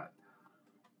understand that.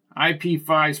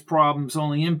 IP5's problems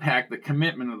only impact the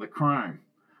commitment of the crime.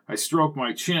 I stroked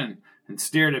my chin and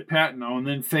stared at Patno and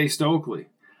then faced Oakley.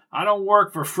 I don't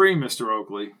work for free, Mr.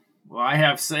 Oakley. Well, I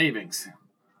have savings.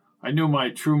 I knew my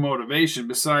true motivation,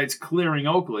 besides clearing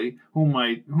Oakley, whom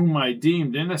I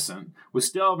deemed innocent,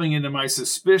 was delving into my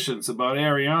suspicions about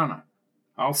Ariana.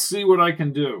 I'll see what I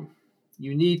can do.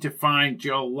 You need to find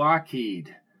Joe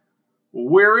Lockheed. Well,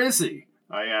 where is he?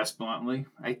 I asked bluntly.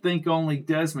 I think only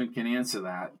Desmond can answer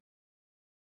that.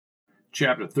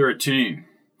 Chapter 13.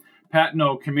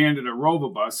 Patno commanded a rover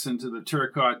bus into the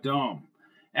Turcotte Dome.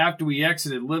 After we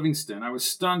exited Livingston, I was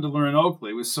stunned to learn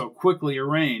Oakley was so quickly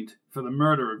arraigned for the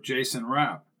murder of Jason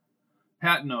Rapp.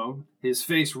 Patno, his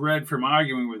face red from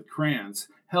arguing with Kranz,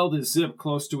 held his zip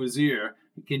close to his ear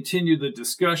and continued the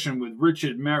discussion with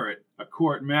Richard Merritt, a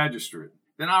court magistrate.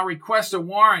 Then I'll request a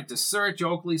warrant to search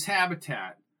Oakley's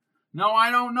habitat. No, I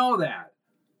don't know that.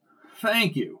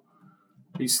 Thank you.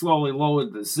 He slowly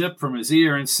lowered the zip from his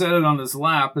ear and set it on his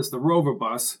lap as the rover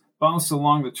bus bounced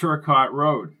along the Turcotte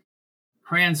Road.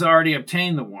 Kranz already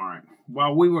obtained the warrant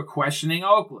while we were questioning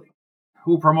Oakley.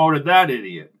 Who promoted that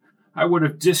idiot? I would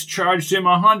have discharged him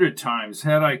 100 times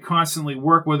had I constantly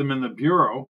worked with him in the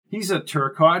bureau. He's a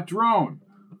Turcotte drone.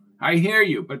 I hear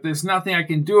you, but there's nothing I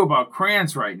can do about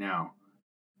Kranz right now.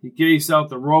 He gazed out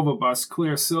the rover bus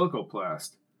clear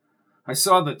silicoplast. I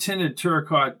saw the tinted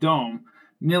Turcotte dome,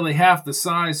 nearly half the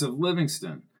size of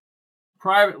Livingston.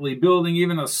 Privately, building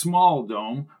even a small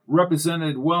dome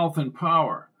represented wealth and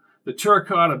power. The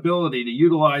Turcotte ability to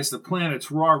utilize the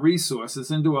planet's raw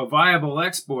resources into a viable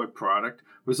export product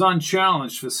was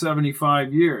unchallenged for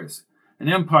 75 years. An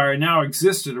empire now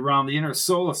existed around the inner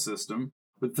solar system,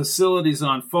 with facilities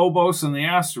on Phobos and the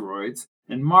asteroids,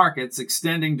 and markets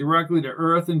extending directly to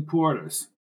Earth and porters.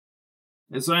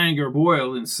 As anger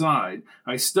boiled inside,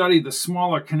 I studied the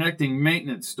smaller connecting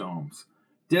maintenance domes.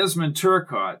 Desmond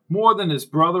Turcotte, more than his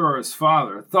brother or his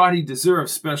father, thought he deserved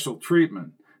special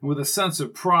treatment, and with a sense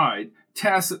of pride,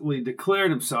 tacitly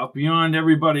declared himself beyond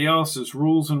everybody else's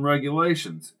rules and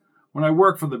regulations. When I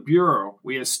worked for the Bureau,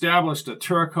 we established a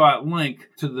Turcotte link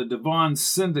to the Devon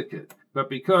Syndicate, but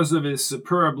because of his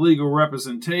superb legal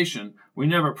representation, we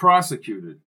never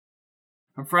prosecuted.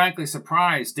 I'm frankly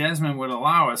surprised Desmond would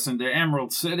allow us into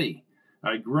Emerald City.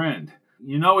 I grinned.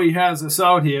 You know he has us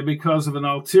out here because of an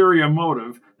ulterior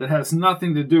motive that has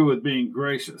nothing to do with being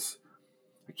gracious.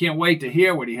 I can't wait to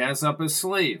hear what he has up his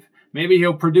sleeve. Maybe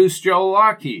he'll produce Joe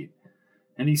Lockheed.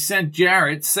 And he sent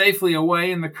Jarrett safely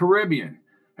away in the Caribbean.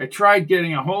 I tried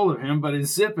getting a hold of him, but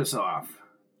his zip is off.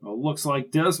 Well, looks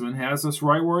like Desmond has us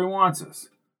right where he wants us.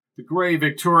 The gray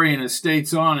Victorian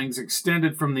estate's awnings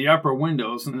extended from the upper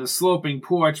windows, and the sloping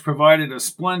porch provided a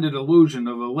splendid illusion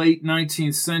of a late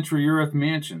 19th century earth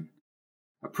mansion.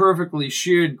 A perfectly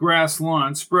sheared grass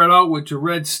lawn spread outward to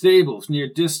red stables near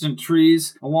distant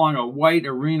trees along a white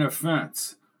arena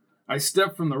fence. I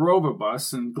stepped from the rover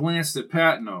bus and glanced at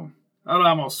Patno. I'd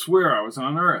almost swear I was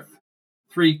on Earth.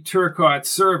 3 Turcotte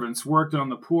servants worked on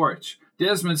the porch.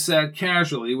 Desmond sat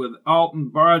casually with Alton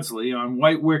Bardsley on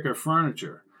white wicker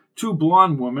furniture. 2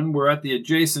 blonde women were at the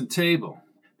adjacent table.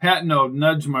 Patno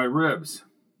nudged my ribs.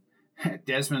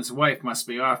 Desmond's wife must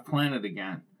be off planet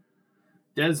again.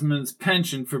 Desmond's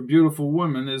penchant for beautiful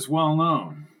women is well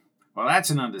known. Well, that's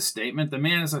an understatement. The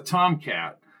man is a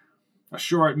tomcat. A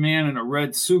short man in a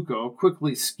red suco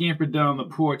quickly scampered down the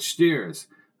porch stairs.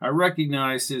 I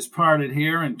recognized his parted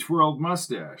hair and twirled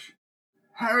mustache.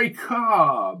 Harry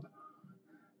Cobb!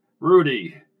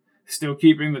 Rudy, still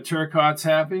keeping the Turcottes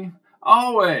happy?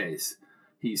 Always,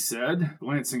 he said,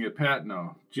 glancing at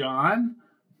Patno. John?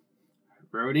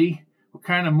 Rudy, what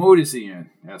kind of mood is he in?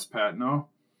 Asked Patno.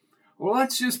 Well,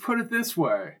 let's just put it this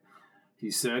way,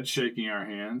 he said, shaking our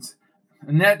hands.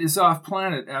 Annette is off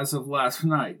planet as of last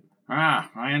night.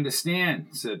 Ah, I understand,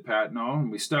 said Patno,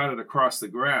 and we started across the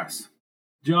grass.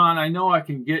 John, I know I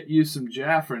can get you some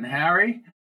Jaffa, and Harry?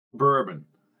 Bourbon.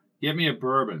 Get me a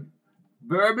bourbon.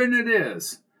 Bourbon it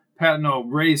is. Patno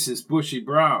raised his bushy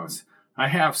brows. I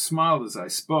half smiled as I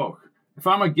spoke. If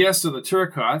I'm a guest of the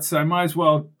Turcottes, I might as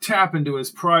well tap into his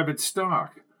private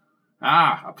stock.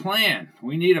 Ah, a plan.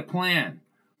 We need a plan.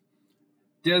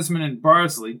 Desmond and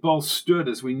Bardsley both stood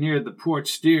as we neared the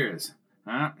porch stairs.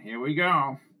 Here we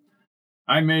go.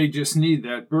 I may just need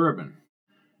that bourbon.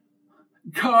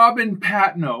 Cobb and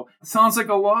Patno. Sounds like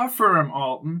a law firm,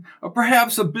 Alton, or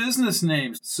perhaps a business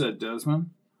name, said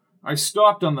Desmond. I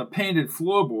stopped on the painted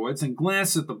floorboards and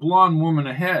glanced at the blonde woman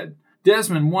ahead.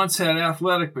 Desmond once had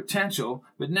athletic potential,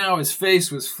 but now his face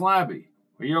was flabby.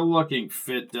 Well, you're looking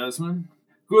fit, Desmond.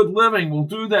 Good living will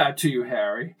do that to you,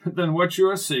 Harry. Then what's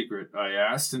your secret? I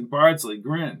asked, and Bardsley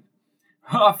grinned.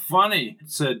 Ha, funny,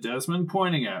 said Desmond,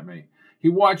 pointing at me. He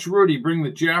watched Rudy bring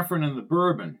the Jaffrin and the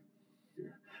bourbon.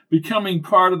 Becoming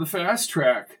part of the fast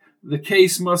track. The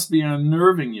case must be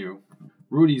unnerving you.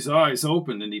 Rudy's eyes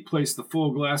opened, and he placed the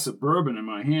full glass of bourbon in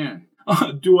my hand.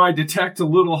 Do I detect a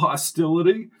little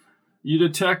hostility? You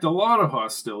detect a lot of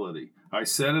hostility, I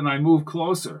said, and I moved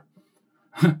closer.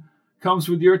 Comes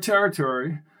with your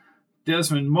territory.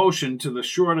 Desmond motioned to the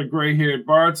shorter gray-haired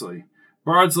Bardsley.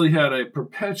 Bardsley had a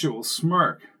perpetual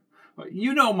smirk.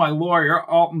 You know my lawyer,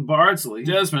 Alton Bardsley.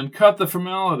 Desmond, cut the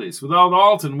formalities. Without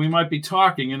Alton, we might be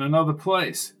talking in another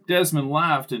place. Desmond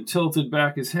laughed and tilted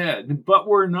back his head. But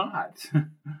we're not.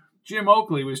 Jim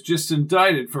Oakley was just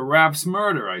indicted for Rapp's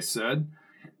murder, I said.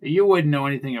 You wouldn't know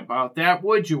anything about that,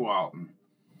 would you, Alton?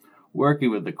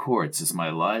 Working with the courts is my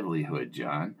livelihood,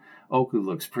 John. Oakley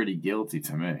looks pretty guilty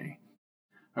to me.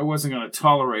 I wasn't going to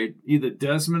tolerate either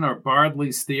Desmond or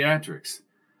Bardsley's theatrics.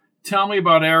 Tell me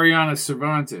about Ariana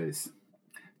Cervantes.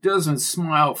 Desmond's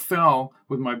smile fell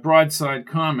with my broadside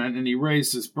comment, and he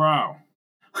raised his brow.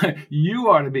 You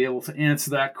ought to be able to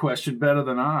answer that question better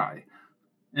than I.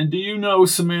 And do you know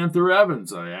Samantha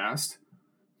Evans? I asked.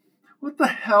 What the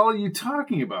hell are you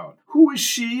talking about? Who is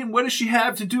she, and what does she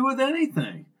have to do with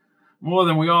anything? More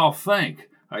than we all think.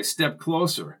 I stepped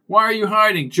closer. Why are you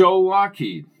hiding Joe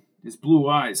Lockheed? His blue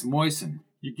eyes moistened.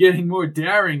 You're getting more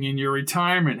daring in your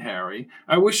retirement, Harry.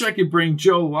 I wish I could bring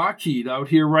Joe Lockheed out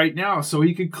here right now so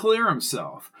he could clear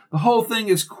himself. The whole thing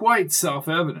is quite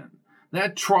self-evident.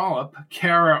 That trollop,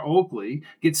 Kara Oakley,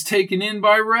 gets taken in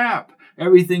by Rapp.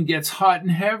 Everything gets hot and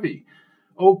heavy.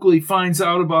 Oakley finds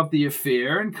out about the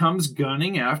affair and comes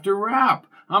gunning after Rapp.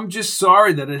 I'm just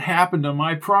sorry that it happened on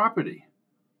my property.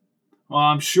 Well,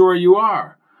 I'm sure you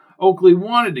are. Oakley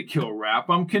wanted to kill Rapp.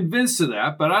 I'm convinced of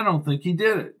that, but I don't think he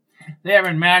did it. They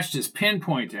haven't matched his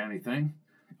pinpoint to anything.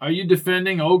 Are you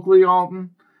defending Oakley, Alton?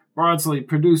 Bardsley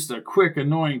produced a quick,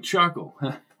 annoying chuckle.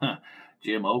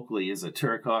 Jim Oakley is a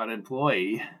Turcotte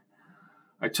employee.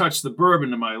 I touched the bourbon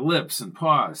to my lips and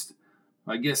paused.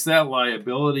 I guess that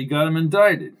liability got him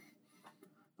indicted.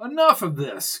 Enough of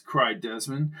this, cried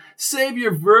Desmond. Save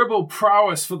your verbal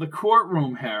prowess for the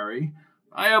courtroom, Harry.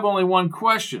 I have only one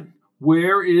question.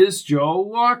 Where is Joe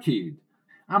Lockheed?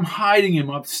 I'm hiding him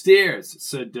upstairs,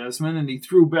 said Desmond, and he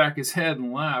threw back his head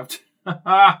and laughed. Ha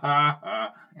ha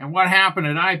ha. And what happened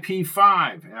at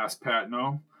IP5? Asked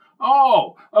Patno.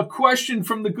 Oh, a question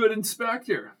from the good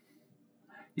inspector.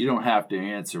 You don't have to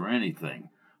answer anything.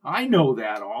 I know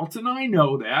that, Alton, I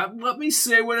know that. Let me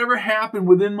say whatever happened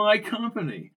within my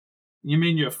company. You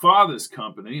mean your father's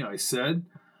company, I said.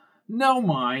 No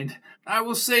mind. I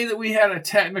will say that we had a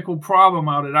technical problem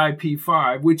out at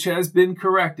IP5, which has been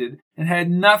corrected, and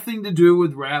had nothing to do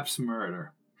with Rapp's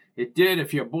murder. It did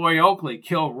if your boy Oakley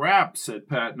killed Rapp, said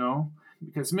Patno,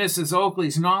 because Mrs.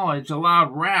 Oakley's knowledge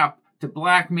allowed Rapp to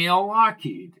blackmail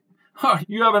Lockheed.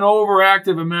 You have an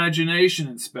overactive imagination,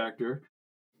 Inspector.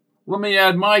 Let me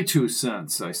add my 2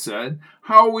 cents, I said.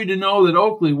 How are we to know that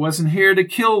Oakley wasn't here to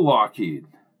kill Lockheed?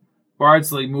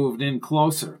 Bardsley moved in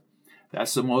closer.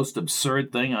 That's the most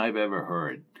absurd thing I've ever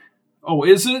heard. Oh,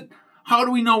 is it? How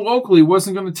do we know Oakley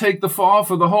wasn't going to take the fall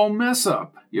for the whole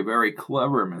mess-up? You're very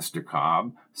clever, Mr.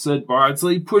 Cobb, said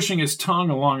Bardsley, pushing his tongue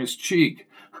along his cheek.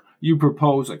 You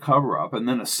propose a cover-up and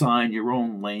then assign your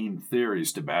own lame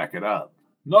theories to back it up.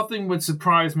 Nothing would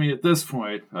surprise me at this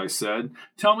point, I said.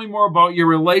 Tell me more about your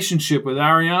relationship with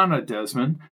Ariana,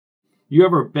 Desmond. You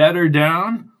ever bet her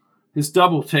down? His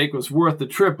double-take was worth the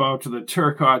trip out to the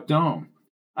Turcotte Dome.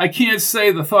 I can't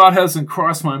say the thought hasn't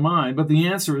crossed my mind, but the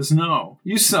answer is no.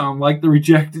 You sound like the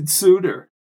rejected suitor.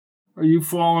 Are you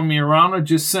following me around or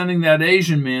just sending that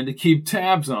Asian man to keep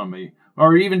tabs on me,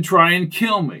 or even try and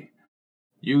kill me?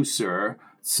 You, sir,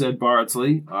 said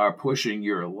Bardsley, are pushing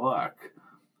your luck.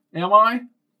 Am I?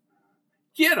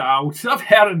 Get out! I've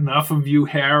had enough of you,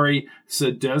 Harry,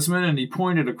 said Desmond, and he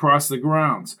pointed across the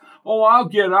grounds. Oh, I'll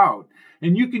get out,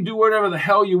 and you can do whatever the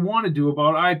hell you want to do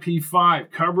about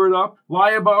IP5. Cover it up,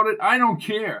 lie about it, I don't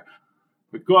care.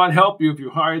 But God help you if you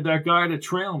hired that guy to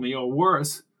trail me, or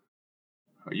worse.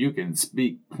 You can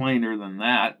speak plainer than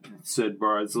that, said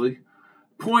Bardsley.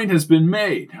 Point has been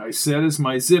made, I said as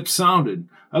my zip sounded.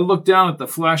 I looked down at the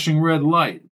flashing red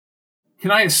light.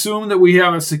 Can I assume that we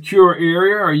have a secure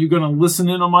area, or are you going to listen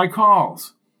in on my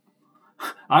calls?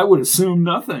 I would assume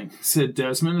nothing, said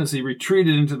Desmond as he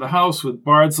retreated into the house with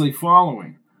Bardsley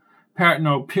following.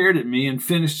 Patno peered at me and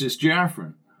finished his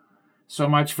Jaffrin. So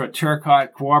much for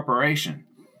Turcotte cooperation.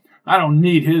 I don't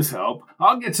need his help.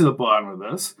 I'll get to the bottom of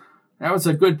this. That was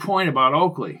a good point about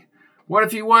Oakley. What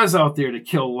if he was out there to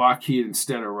kill Lockheed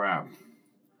instead of Rapp?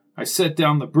 I set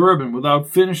down the bourbon without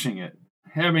finishing it.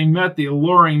 Having met the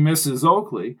alluring Mrs.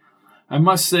 Oakley, I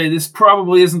must say this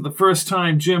probably isn't the first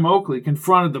time Jim Oakley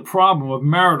confronted the problem of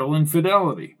marital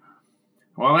infidelity.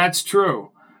 Well, that's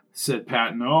true, said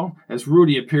Patno, as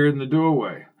Rudy appeared in the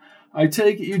doorway. I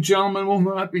take it you gentlemen will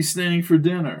not be staying for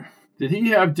dinner. Did he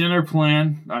have dinner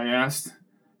planned? I asked.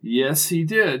 Yes, he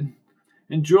did.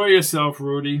 Enjoy yourself,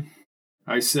 Rudy,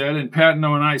 I said, and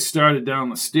Patno and I started down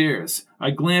the stairs.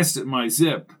 I glanced at my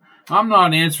zip. I'm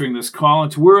not answering this call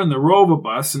until we're in the Rover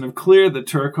bus and have cleared the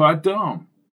Turcotte Dome.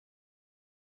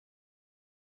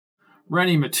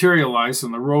 Rennie materialized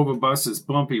on the Rover bus's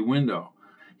bumpy window.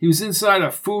 He was inside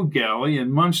a food galley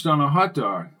and munched on a hot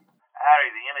dog. Harry,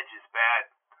 the image is bad.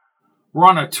 We're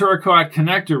on a Turcotte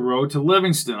connector road to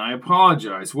Livingston. I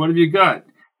apologize. What have you got?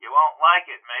 You won't like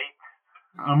it,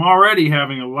 mate. I'm already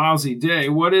having a lousy day.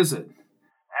 What is it?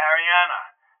 Ariana.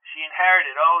 She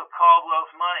inherited all of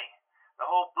Caldwell's money. The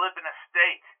whole Blippen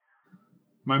estate.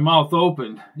 My mouth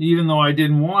opened, even though I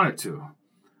didn't want it to.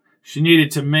 She needed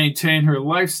to maintain her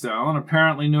lifestyle and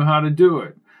apparently knew how to do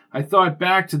it. I thought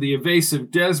back to the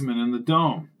evasive Desmond in the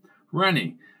Dome.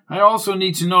 Rennie, I also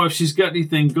need to know if she's got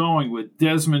anything going with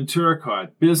Desmond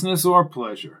Turcotte, business or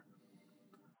pleasure.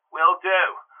 Will do.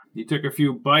 He took a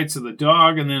few bites of the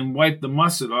dog and then wiped the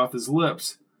mustard off his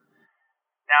lips.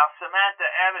 Now, Samantha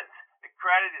Evans, the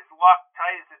credit is locked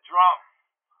tight as a drum.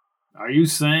 Are you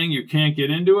saying you can't get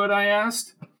into it, I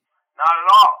asked? Not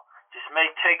at all. Just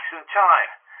may take some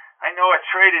time. I know a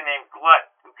trader named Glut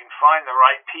who can find the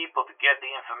right people to get the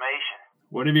information.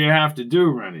 Whatever you have to do,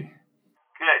 Rennie.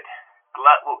 Good.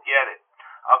 Glut will get it.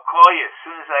 I'll call you as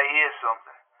soon as I hear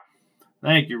something.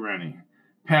 Thank you, Rennie.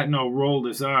 Patno rolled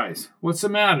his eyes. What's the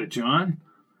matter, John?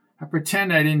 I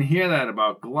pretend I didn't hear that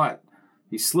about Glut.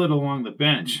 He slid along the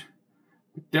bench.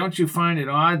 But don't you find it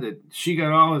odd that she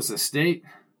got all his estate?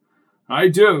 I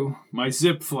do. My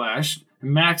zip flashed,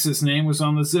 and Max's name was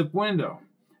on the zip window.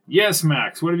 Yes,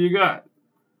 Max, what have you got?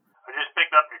 I just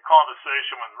picked up your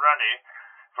conversation with Rennie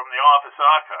from the office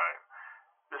archive.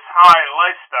 This high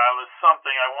lifestyle is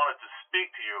something I wanted to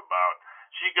speak to you about.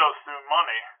 She goes through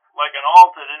money like an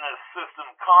altered inner system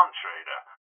con trader.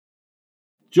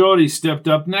 Jody stepped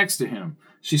up next to him.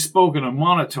 She spoke in a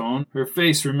monotone. Her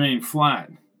face remained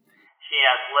flat. She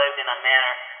has lived in a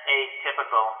manner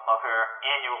atypical of her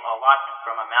annual allotment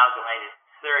from Amalgamated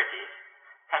Securities.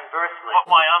 Conversely,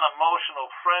 What my unemotional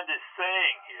friend is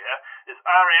saying here is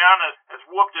Ariana has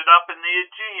whooped it up in the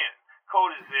Aegean.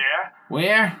 Côte d'Azur.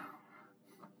 Where?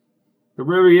 The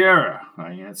Riviera,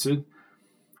 I answered.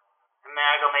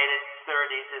 Amalgamated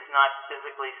Securities is not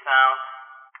physically sound.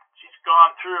 She's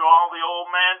gone through all the old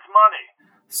man's money,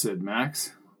 said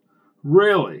Max.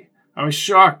 Really? I was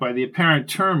shocked by the apparent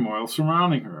turmoil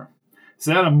surrounding her. Is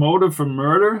that a motive for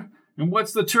murder? And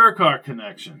what's the Turcotte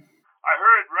connection? I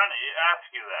heard Rennie ask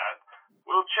you that.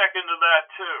 We'll check into that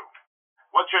too.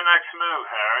 What's your next move,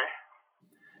 Harry?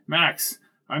 Max,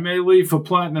 I may leave for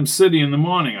Platinum City in the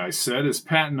morning, I said, as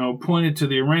Patno pointed to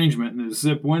the arrangement in his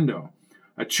zip window.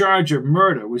 A charge of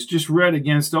murder was just read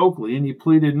against Oakley, and he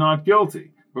pleaded not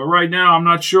guilty. But right now I'm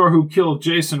not sure who killed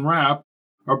Jason Rapp,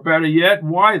 or better yet,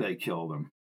 why they killed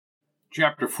him.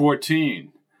 Chapter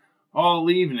 14. All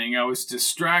evening I was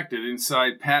distracted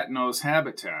inside Patno's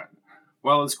habitat.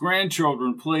 While his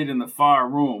grandchildren played in the far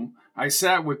room, I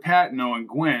sat with Patno and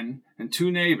Gwen and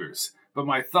two neighbors, but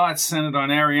my thoughts centered on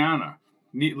Ariana,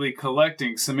 neatly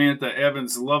collecting Samantha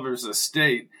Evans' lover's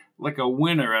estate like a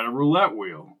winner at a roulette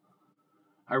wheel.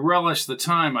 I relished the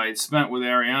time I had spent with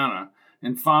Ariana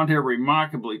and found her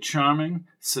remarkably charming,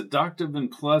 seductive, and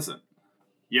pleasant.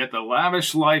 Yet the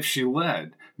lavish life she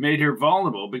led made her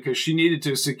vulnerable because she needed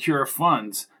to secure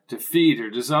funds to feed her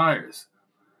desires.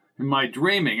 In my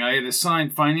dreaming, I had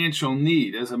assigned financial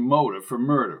need as a motive for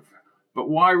murder. But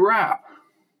why Rapp?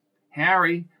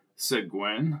 Harry, said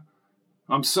Gwen.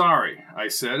 I'm sorry, I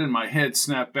said, and my head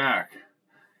snapped back.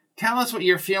 Tell us what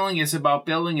your feeling is about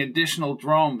building additional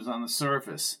drones on the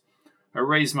surface. I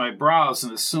raised my brows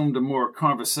and assumed a more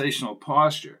conversational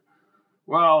posture.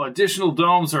 Well, additional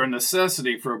domes are a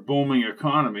necessity for a booming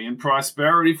economy and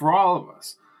prosperity for all of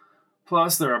us.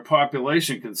 Plus, there are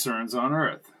population concerns on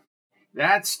Earth.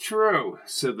 That's true,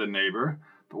 said the neighbor,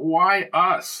 but why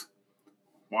us?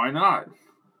 Why not?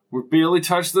 We've barely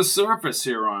touched the surface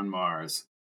here on Mars.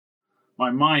 My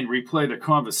mind replayed a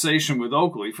conversation with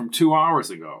Oakley from 2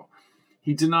 hours ago.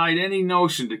 He denied any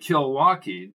notion to kill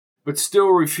Lockheed, but still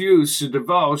refused to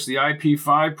divulge the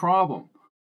IP-5 problem.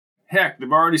 Heck,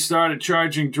 they've already started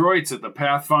charging droids at the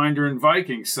Pathfinder and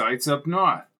Viking sites up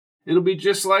north. It'll be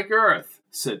just like Earth,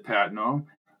 said Patno.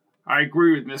 I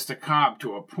agree with Mr. Cobb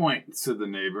to a point, said the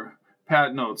neighbor.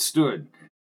 Patno stood.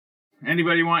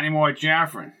 Anybody want any more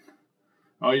Jaffrin?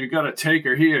 Oh, you've got a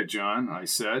taker here, John, I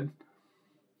said.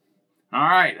 All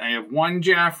right, I have 1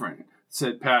 Jaffrin,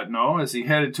 said Patno as he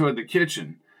headed toward the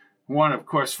kitchen. One, of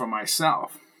course, for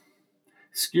myself.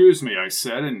 Excuse me, I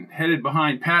said, and headed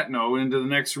behind Patno into the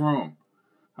next room.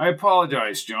 I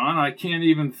apologize, John, I can't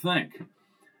even think.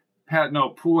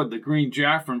 Patno poured the green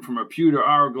Jaffrin from a pewter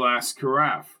hourglass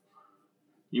carafe.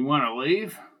 You want to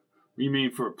leave? You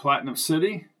mean for Platinum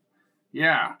City?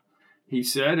 Yeah, he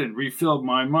said, and refilled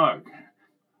my mug.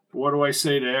 What do I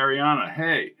say to Ariana?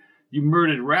 Hey, you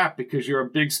murdered Rap because you're a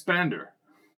big spender.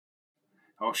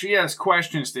 Oh, she has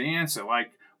questions to answer,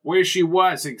 like where she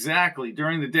was exactly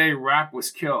during the day Rap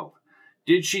was killed.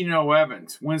 Did she know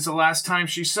Evans? When's the last time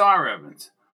she saw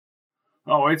Evans?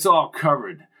 Oh, it's all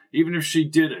covered. Even if she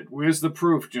did it, where's the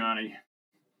proof, Johnny?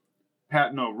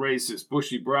 Patno raised his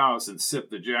bushy brows and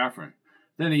sipped the Jaffrin.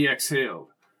 Then he exhaled.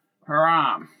 Her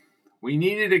arm. We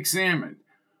need it examined.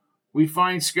 We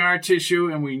find scar tissue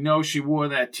and we know she wore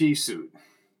that T-suit.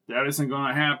 That isn't going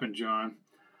to happen, John.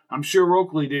 I'm sure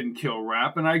Oakley didn't kill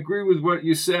Rapp, and I agree with what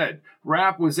you said.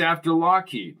 Rapp was after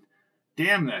Lockheed.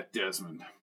 Damn that Desmond.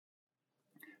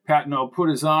 Patno put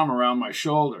his arm around my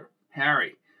shoulder.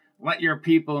 Harry, let your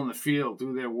people in the field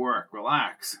do their work.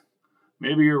 Relax.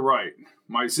 Maybe you're right.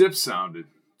 My zip sounded.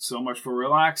 So much for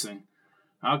relaxing.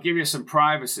 I'll give you some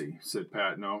privacy, said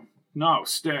Patno. No,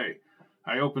 stay.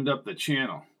 I opened up the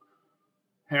channel.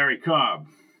 Harry Cobb.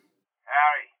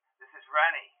 Harry, this is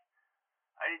Rennie.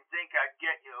 I didn't think I'd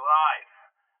get you live.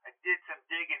 I did some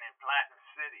digging in Platinum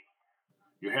City.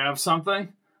 You have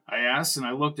something? I asked, and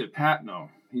I looked at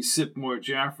Patno. He sipped more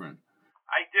Jaffrin.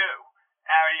 I do.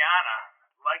 Ariana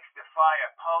likes to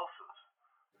fire pulses.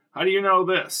 How do you know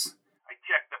this? I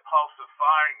checked the pulse of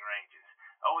firing ranges.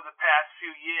 Over the past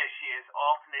few years, she has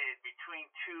alternated between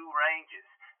 2 ranges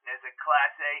and has a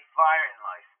Class A firing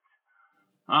license.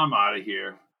 I'm out of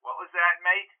here. What was that,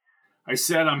 mate? I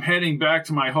said I'm heading back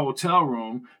to my hotel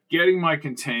room, getting my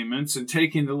containments, and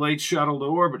taking the late shuttle to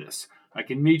Orbitus. I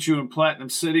can meet you in Platinum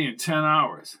City in 10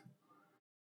 hours.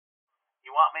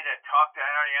 You want me to talk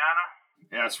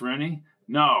to Ariana? Asked Rennie.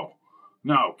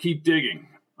 No, keep digging.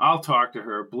 I'll talk to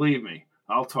her, believe me.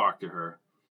 I'll talk to her.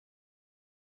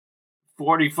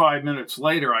 45 minutes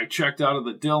later, I checked out of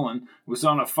the Dillon, was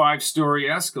on a 5-story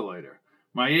escalator.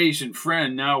 My Asian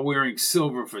friend, now wearing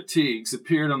silver fatigues,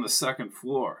 appeared on the 2nd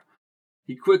floor.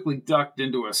 He quickly ducked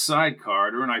into a side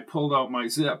corridor, and I pulled out my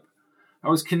zip. I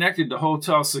was connected to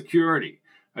hotel security.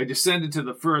 I descended to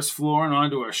the 1st floor and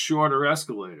onto a shorter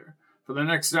escalator. For the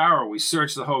next hour, we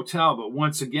searched the hotel, but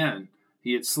once again,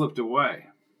 he had slipped away.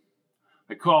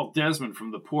 I called Desmond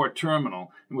from the port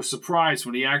terminal and was surprised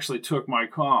when he actually took my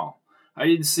call. I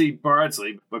didn't see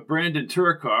Bardsley, but Brandon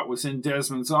Turcotte was in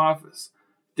Desmond's office.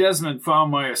 Desmond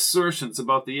found my assertions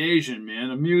about the Asian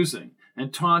man amusing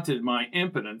and taunted my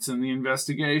impotence in the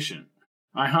investigation.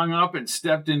 I hung up and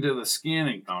stepped into the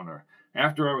scanning counter.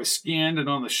 After I was scanned and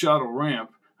on the shuttle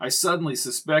ramp, I suddenly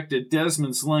suspected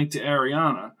Desmond's link to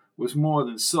Ariana was more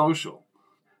than social.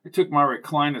 I took my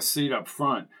recliner seat up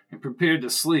front and prepared to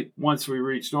sleep once we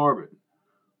reached orbit.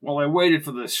 While I waited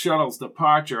for the shuttle's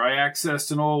departure, I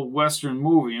accessed an old Western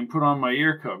movie and put on my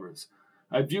ear covers.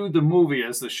 I viewed the movie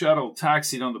as the shuttle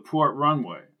taxied on the port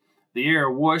runway. The air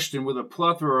whooshed, and with a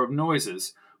plethora of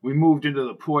noises, we moved into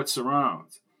the port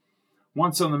surrounds.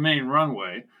 Once on the main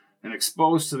runway, and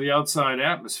exposed to the outside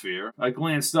atmosphere, I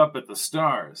glanced up at the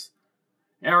stars.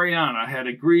 Ariana had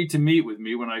agreed to meet with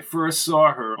me when I first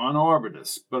saw her on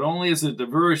Orbitus, but only as a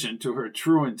diversion to her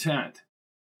true intent.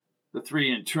 The 3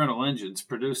 internal engines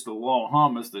produced a low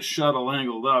hum as the shuttle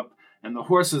angled up, and the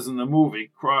horses in the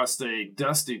movie crossed a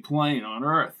dusty plain on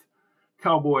Earth.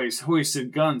 Cowboys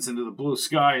hoisted guns into the blue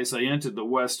sky as I entered the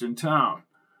western town.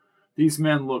 These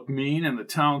men looked mean, and the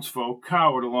townsfolk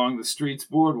cowered along the street's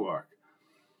boardwalk.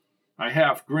 I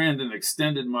half grinned and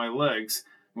extended my legs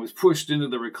and was pushed into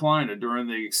the recliner during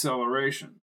the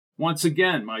acceleration. Once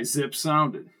again, my zip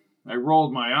sounded. I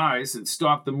rolled my eyes and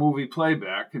stopped the movie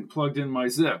playback and plugged in my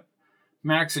zip.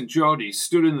 Max and Jody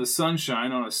stood in the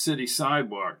sunshine on a city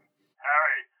sidewalk.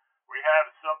 Harry, we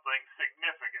have something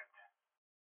significant.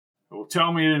 Well,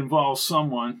 tell me it involves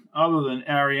someone other than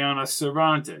Ariana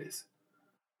Cervantes.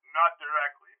 Not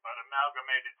directly, but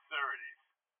amalgamated sureties.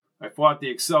 I fought the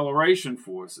acceleration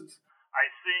forces. I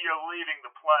see you're leaving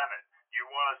the planet. You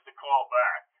want us to call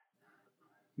back?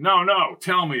 No,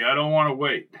 tell me. I don't want to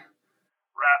wait.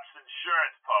 Rap's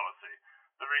insurance policy.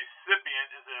 The recipient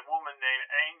is a woman named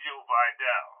Angel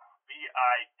Vidal.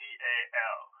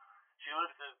 Vidal. She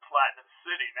lives in Platinum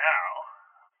City now.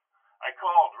 I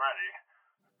called Rennie.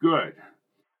 Good.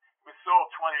 It was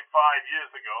sold 25 years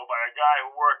ago by a guy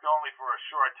who worked only for a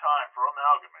short time for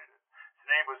Amalgamated. His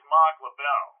name was Mark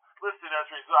LaBelle, listed as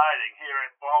residing here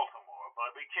in Baltimore,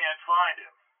 but we can't find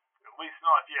him. At least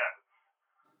not yet.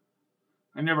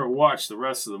 I never watched the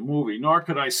rest of the movie, nor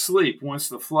could I sleep once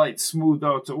the flight smoothed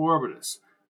out to Orbitus.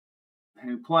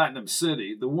 In Platinum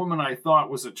City, the woman I thought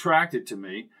was attracted to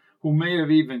me, who may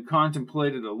have even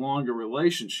contemplated a longer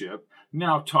relationship,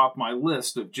 now topped my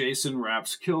list of Jason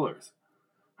Rapp's killers.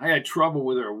 I had trouble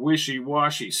with her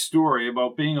wishy-washy story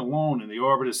about being alone in the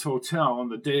Orbitus Hotel on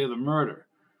the day of the murder.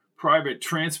 Private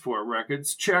transport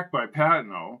records, checked by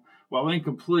Patino, while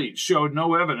incomplete, showed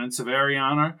no evidence of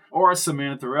Ariana or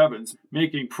Samantha Evans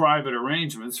making private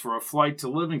arrangements for a flight to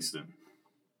Livingston.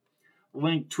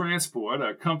 Link Transport,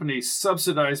 a company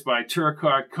subsidized by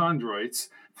Turcotte chondroites,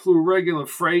 flew regular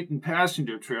freight and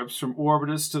passenger trips from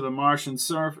Orbitus to the Martian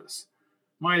surface.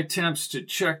 My attempts to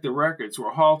check the records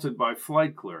were halted by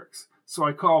flight clerks, so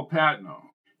I called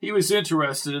Patino. He was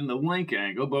interested in the Link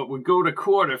angle, but would go to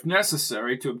court if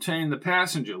necessary to obtain the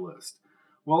passenger list.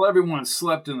 While everyone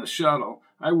slept in the shuttle,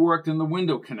 I worked in the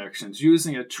window connections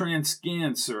using a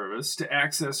Transcan service to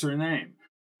access her name,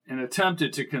 and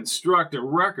attempted to construct a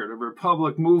record of her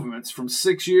public movements from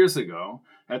 6 years ago,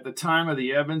 at the time of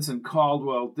the Evans and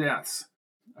Caldwell deaths.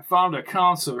 I found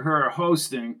accounts of her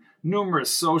hosting numerous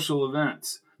social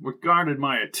events. What garnered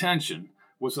my attention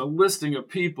was a listing of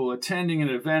people attending an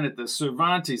event at the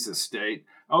Cervantes estate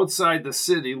outside the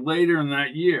city later in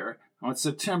that year, on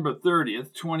September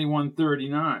 30th,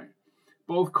 2139.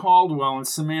 Both Caldwell and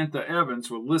Samantha Evans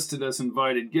were listed as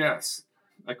invited guests.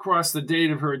 I crossed the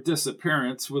date of her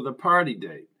disappearance with a party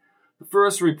date. The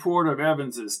first report of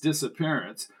Evans's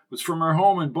disappearance was from her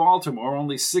home in Baltimore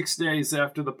only 6 days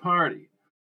after the party.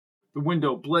 The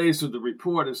window blazed with the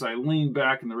report as I leaned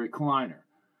back in the recliner.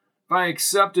 If I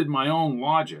accepted my own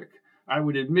logic, I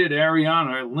would admit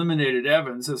Ariana eliminated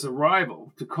Evans as a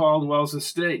rival to Caldwell's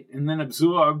estate and then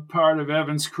absorbed part of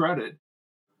Evans' credit.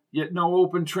 Yet no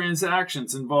open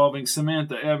transactions involving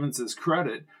Samantha Evans's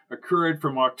credit occurred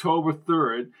from October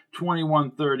 3rd,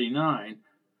 2139,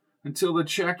 until the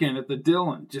check-in at the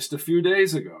Dillon just a few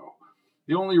days ago.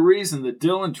 The only reason the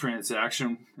Dillon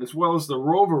transaction, as well as the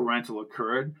Rover rental,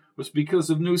 occurred was because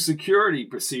of new security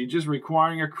procedures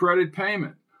requiring a credit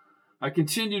payment. I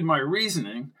continued my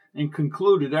reasoning and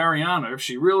concluded Ariana, if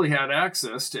she really had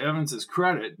access to Evans's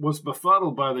credit, was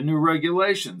befuddled by the new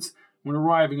regulations when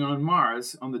arriving on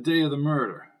Mars on the day of the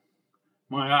murder.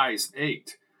 My eyes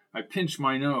ached. I pinched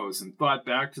my nose and thought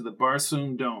back to the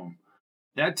Barsoom Dome.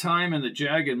 That time in the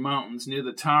jagged mountains near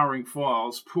the towering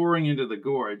falls pouring into the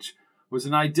gorge was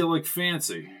an idyllic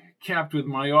fancy, capped with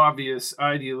my obvious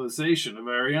idealization of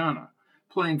Ariana.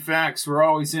 Plain facts were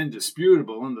always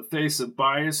indisputable in the face of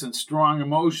bias and strong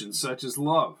emotions such as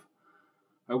love.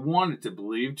 I wanted to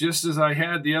believe, just as I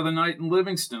had the other night in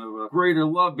Livingston, of a greater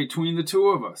love between the two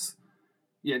of us.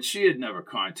 Yet she had never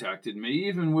contacted me,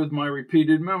 even with my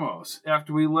repeated memos,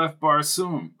 after we left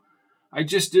Barsoom. I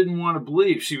just didn't want to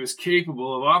believe she was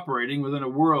capable of operating within a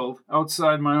world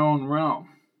outside my own realm,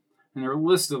 and her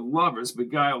list of lovers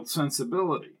beguiled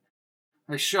sensibility.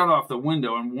 I shut off the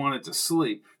window and wanted to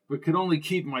sleep, but could only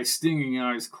keep my stinging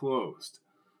eyes closed.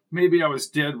 Maybe I was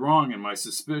dead wrong in my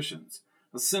suspicions.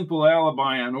 A simple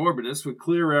alibi on Orbitus would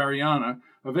clear Ariana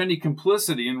of any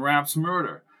complicity in Rapp's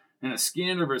murder, and a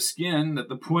scan of her skin at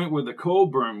the point where the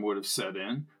cold burn would have set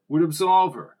in would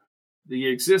absolve her. The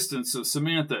existence of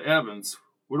Samantha Evans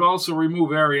would also remove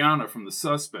Ariana from the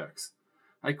suspects.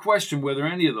 I questioned whether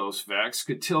any of those facts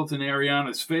could tilt in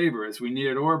Ariana's favor as we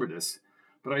neared Orbitus,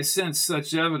 but I sensed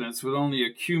such evidence would only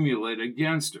accumulate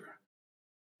against her.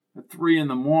 At 3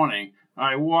 a.m,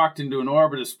 I walked into an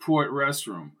Orbitus port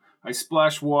restroom. I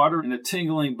splashed water and a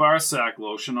tingling Barsac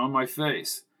lotion on my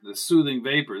face. The soothing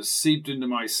vapors seeped into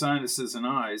my sinuses and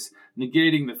eyes,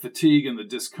 negating the fatigue and the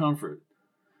discomfort.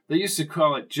 They used to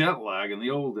call it jet lag in the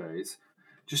old days.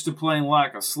 Just a plain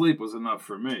lack of sleep was enough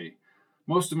for me.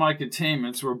 Most of my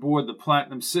containments were aboard the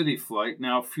Platinum City flight,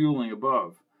 now fueling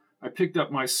above. I picked up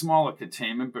my smaller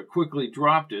containment, but quickly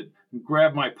dropped it and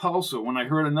grabbed my pulsar when I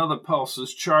heard another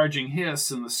pulsar's charging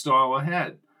hiss in the stall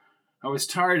ahead. I was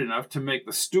tired enough to make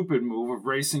the stupid move of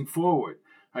racing forward.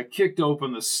 I kicked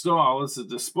open the stall as the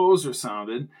disposer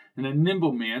sounded, and a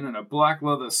nimble man in a black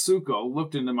leather suco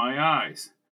looked into my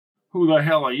eyes. "Who the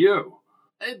hell are you?"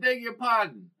 "I beg your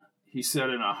pardon," he said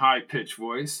in a high-pitched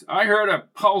voice. "I heard a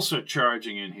pulsar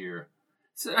charging in here."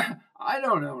 "Sir, I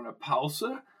don't own a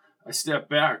pulsar." I stepped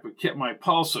back, but kept my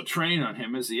pulsar trained on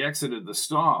him as he exited the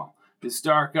stall. His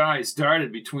dark eyes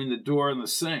darted between the door and the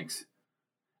sinks.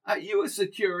 "Are you a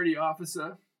security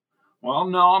officer?" "Well,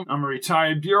 no, I'm a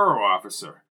retired bureau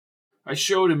officer." I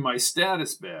showed him my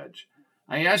status badge.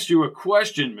 "I asked you a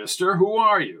question, mister. Who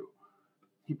are you?"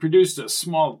 He produced a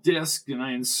small disc, and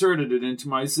I inserted it into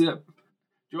my zip.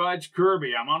 "George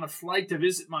Kirby. I'm on a flight to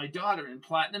visit my daughter in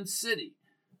Platinum City."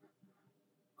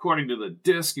 According to the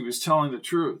disc, he was telling the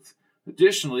truth.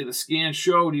 Additionally, the scan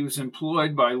showed he was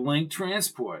employed by Link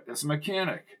Transport as a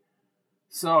mechanic.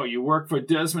 "So, you work for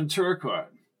Desmond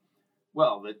Turcotte?"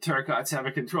 "Well, the Turcottes have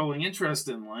a controlling interest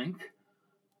in Link."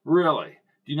 "Really?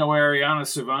 Do you know Ariana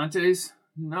Cervantes?"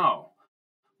 "No."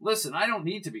 "Listen, I don't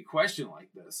need to be questioned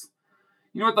like this.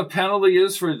 You know what the penalty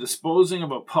is for disposing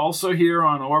of a pulsar here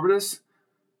on Orbitus?"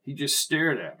 He just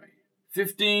stared at me.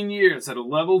 15 years at a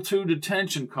level 2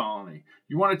 detention colony.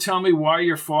 You want to tell me why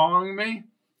you're following me?"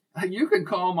 "You can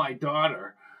call my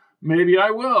daughter." "Maybe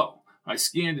I will." I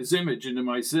scanned his image into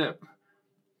my zip.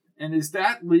 "And is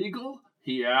that legal?"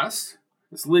 he asked.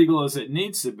 "As legal as it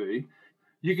needs to be.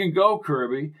 You can go,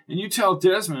 Kirby, and you tell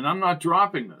Desmond I'm not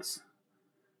dropping this."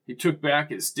 He took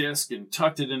back his disc and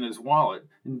tucked it in his wallet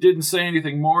and didn't say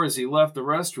anything more as he left the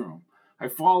restroom. I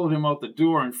followed him out the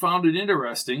door and found it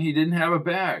interesting he didn't have a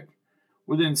bag.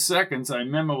 Within seconds, I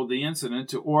memoed the incident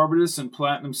to Orbitus and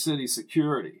Platinum City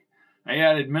Security. I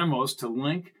added memos to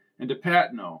Link and to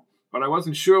Patno, but I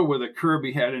wasn't sure whether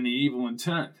Kirby had any evil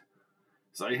intent.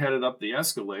 As I headed up the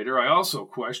escalator, I also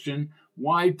questioned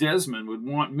why Desmond would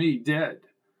want me dead.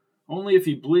 Only if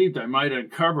he believed I might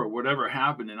uncover whatever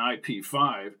happened in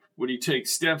IP5 would he take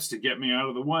steps to get me out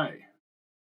of the way.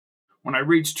 When I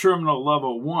reached Terminal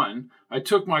Level 1, I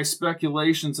took my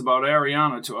speculations about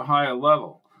Ariana to a higher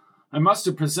level. I must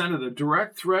have presented a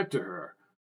direct threat to her.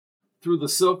 Through the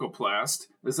silcoplast,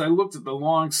 as I looked at the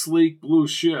long, sleek blue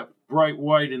ship, bright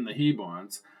white in the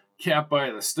Hebons, capped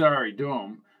by the starry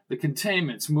dome, the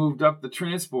containments moved up the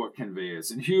transport conveyors,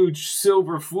 and huge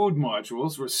silver food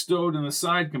modules were stowed in the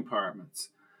side compartments.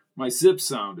 My zip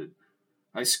sounded.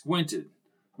 I squinted.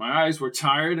 My eyes were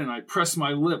tired, and I pressed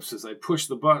my lips as I pushed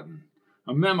the button.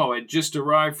 A memo had just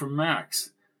arrived from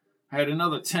Max. I had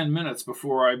another 10 minutes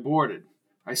before I boarded.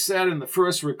 I sat in the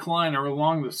first recliner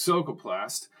along the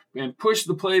silcoplast and pushed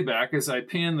the playback as I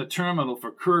panned the terminal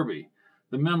for Kirby.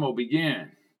 The memo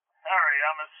began. "Harry,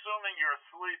 I'm assuming you're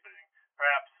sleeping.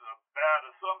 Perhaps a bad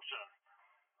assumption.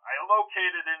 I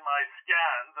located in my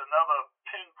scans another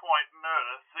pinpoint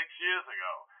murder 6 years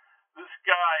ago. This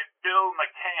guy, Bill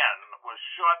McCann, was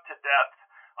shot to death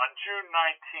on June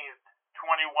 19th,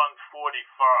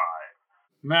 2145.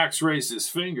 Max raised his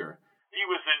finger. He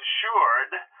was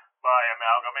insured by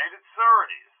Amalgamated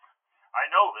Sureties. I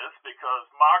know this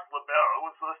because Mark LaBelle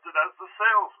was listed as the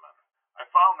salesman. I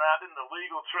found that in the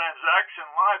legal transaction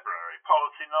library,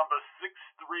 policy number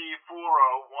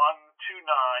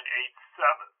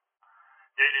 634012987,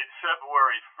 dated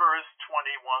February 1st,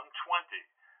 2120.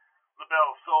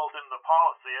 LaBelle sold him the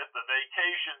policy at the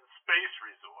Vacation Space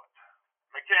Resort.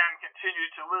 McCann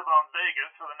continued to live on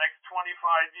Vegas for the next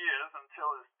 25 years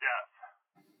until his death.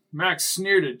 Max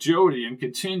sneered at Jody and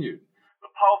continued.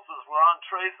 The pulses were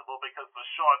untraceable because the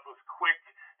shot was quick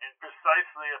and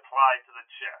precisely applied to the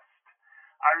chest.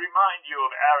 I remind you of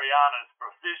Ariana's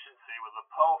proficiency with the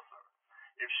pulsar.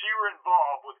 If she were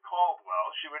involved with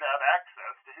Caldwell, she would have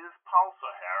access to his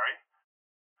pulsar, Harry.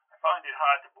 I find it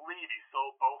hard to believe he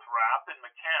sold both Rapp and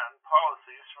McCann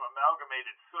policies from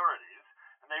Amalgamated Sureties,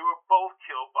 and they were both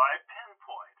killed by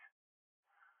pinpoint.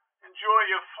 Enjoy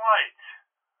your flight.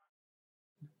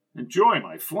 Enjoy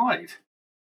my flight.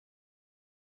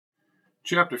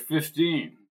 Chapter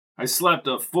 15. I slept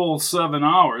a full 7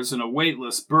 hours in a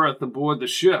weightless berth aboard the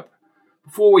ship.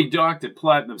 Before we docked at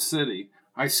Platinum City,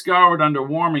 I scoured under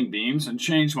warming beams and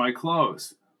changed my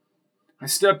clothes. I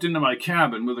stepped into my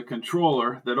cabin with a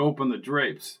controller that opened the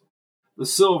drapes. The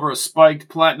silver-spiked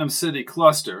Platinum City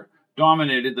cluster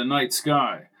dominated the night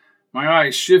sky. My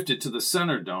eyes shifted to the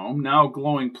center dome, now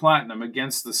glowing platinum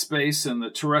against the space in the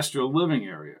terrestrial living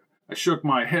area. I shook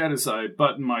my head as I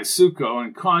buttoned my suco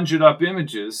and conjured up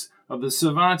images of the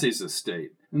Cervantes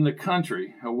estate, in the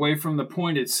country, away from the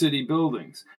pointed city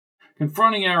buildings.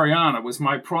 Confronting Ariana was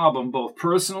my problem both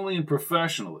personally and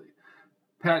professionally.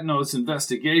 Patno's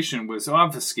investigation was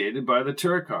obfuscated by the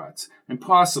Turcottes, and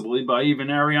possibly by even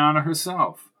Ariana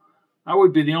herself. I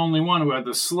would be the only one who had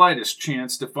the slightest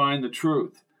chance to find the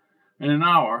truth. In an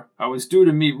hour, I was due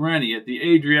to meet Rennie at the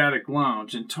Adriatic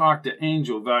Lounge and talk to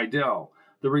Angel Vidal,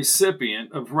 the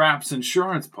recipient of Rapp's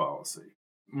insurance policy.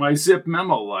 My zip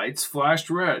memo lights flashed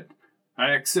red.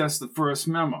 I accessed the first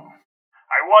memo.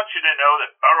 I want you to know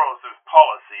that Burroughs'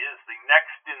 policy is the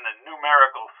next in the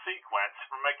numerical sequence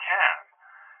for McCann.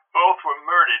 Both were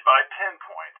murdered by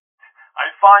pinpoint.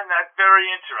 I find that very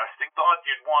interesting. Thought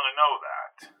you'd want to know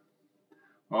that.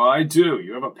 Well, I do.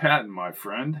 You have a patent, my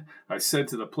friend, I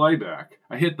said to the playback.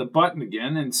 I hit the button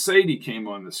again, and Sadie came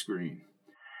on the screen.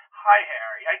 Hi,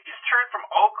 Harry. I just heard from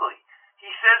Oakley. He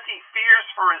says he fears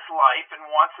for his life and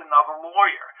wants another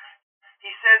lawyer.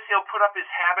 He says he'll put up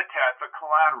his habitat for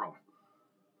collateral.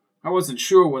 I wasn't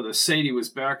sure whether Sadie was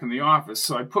back in the office,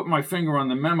 so I put my finger on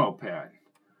the memo pad.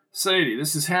 Sadie,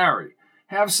 this is Harry.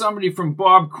 Have somebody from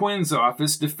Bob Quinn's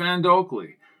office defend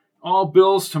Oakley. All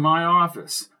bills to my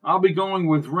office. I'll be going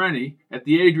with Rennie at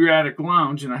the Adriatic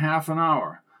Lounge in a half an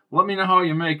hour. Let me know how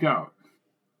you make out.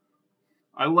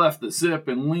 I left the zip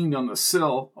and leaned on the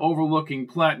sill overlooking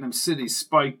Platinum City's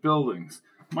spiked buildings.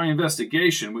 My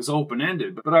investigation was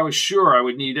open-ended, but I was sure I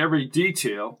would need every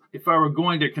detail if I were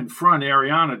going to confront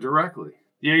Ariana directly.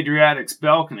 The Adriatic's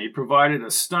balcony provided a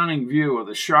stunning view of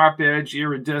the sharp-edged,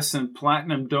 iridescent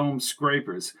platinum dome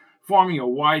scrapers, forming a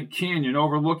wide canyon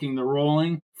overlooking the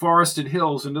rolling, forested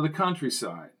hills into the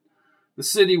countryside. The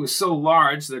city was so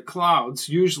large that clouds,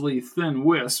 usually thin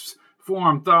wisps,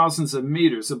 formed thousands of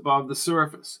meters above the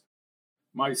surface.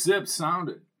 My zip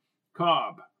sounded.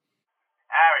 Cobb.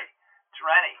 Harry, it's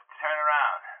Rennie. Turn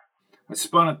around. I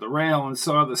spun at the rail and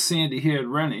saw the sandy-haired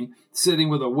Rennie sitting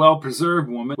with a well-preserved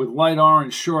woman with light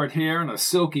orange short hair and a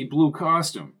silky blue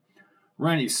costume.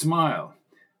 Rennie smiled.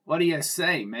 What do you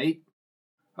say, mate?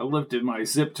 I lifted my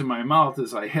zip to my mouth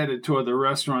as I headed toward the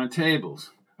restaurant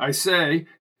tables. I say,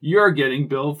 you're getting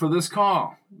billed for this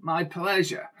call. My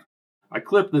pleasure. I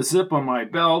clipped the zip on my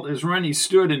belt as Rennie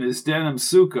stood in his denim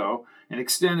suco and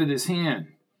extended his hand.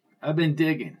 I've been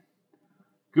digging.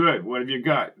 Good, what have you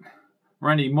got?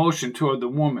 Rennie motioned toward the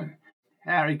woman.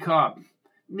 Harry Cobb,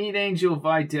 meet Angel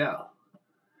Vidal.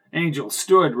 Angel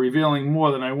stood, revealing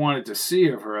more than I wanted to see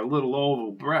of her little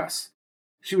oval breasts.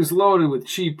 She was loaded with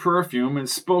cheap perfume and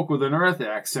spoke with an earth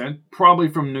accent, probably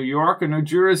from New York or New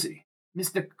Jersey.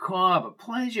 Mr. Cobb, a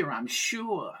pleasure, I'm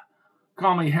sure.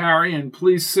 Call me Harry, and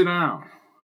please sit down.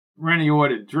 Rennie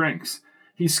ordered drinks.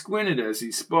 He squinted as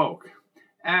he spoke.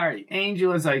 Harry,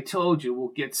 Angel, as I told you, will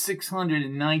get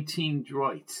 619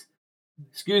 droits.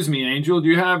 Excuse me, Angel, do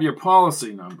you have your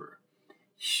policy number?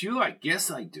 Sure, I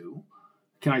guess I do.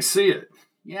 Can I see it?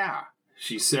 Yeah,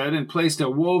 she said, and placed a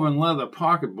woven leather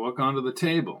pocketbook onto the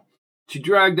table. She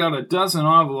dragged out a dozen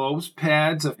envelopes,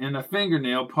 pads, and a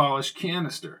fingernail polish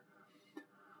canister.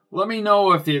 Let me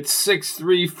know if it's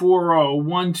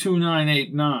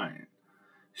 6340-12989.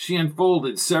 She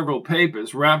unfolded several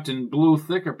papers wrapped in blue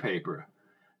thicker paper.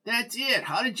 That's it.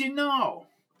 How did you know?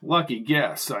 Lucky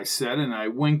guess, I said, and I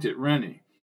winked at Rennie.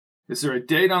 Is there a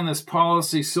date on this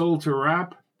policy sold to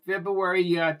Rapp?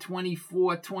 February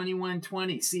 24,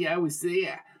 2120. See, I was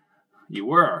there. You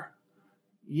were?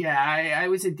 Yeah, I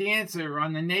was a dancer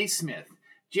on the Naismith.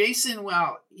 Jason,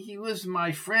 well, he was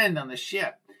my friend on the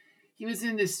ship. He was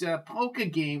in this poker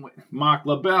game with Mark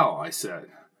LaBelle, I said.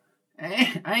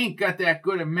 I ain't got that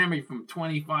good a memory from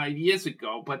 25 years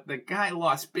ago, but the guy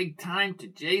lost big time to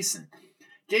Jason.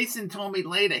 Jason told me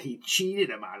later he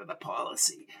cheated him out of the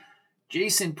policy.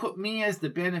 Jason put me as the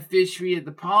beneficiary of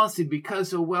the policy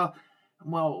because of, well,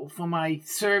 for my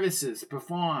services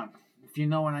performed, if you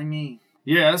know what I mean.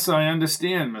 Yes, I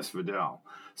understand, Miss Vidal.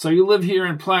 So you live here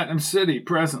in Platinum City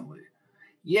presently?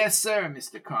 Yes, sir,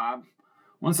 Mr. Cobb.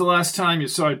 When's the last time you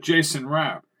saw Jason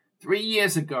Rapp? 3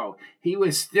 years ago. He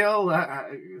was still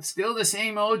the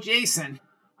same old Jason.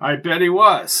 I bet he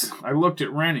was. I looked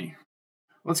at Rennie.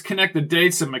 Let's connect the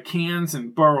dates of McCann's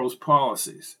and Burroughs'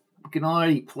 policies. We can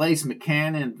already place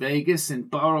McCann in Vegas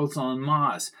and Burroughs on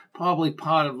Mars, probably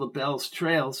part of LaBelle's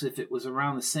trails if it was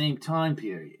around the same time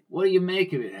period. What do you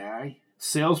make of it, Harry?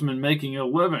 Salesman making a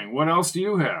living. What else do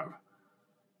you have?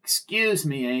 Excuse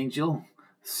me, Angel,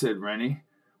 said Rennie.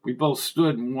 We both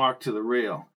stood and walked to the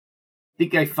rail.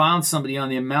 Think I found somebody on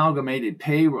the amalgamated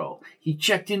payroll. He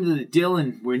checked into the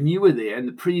Dillon when you were there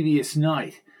the previous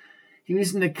night. He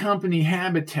was in the company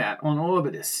Habitat on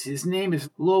Orbitus. His name is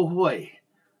Lo Hoi.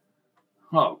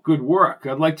 Oh, good work.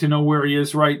 I'd like to know where he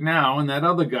is right now and that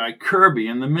other guy, Kirby,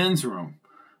 in the men's room.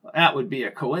 That would be a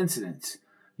coincidence.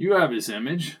 You have his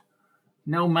image.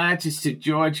 No matches to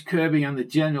George Kirby on the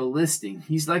general listing.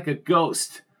 He's like a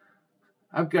ghost.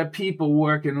 I've got people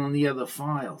working on the other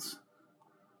files.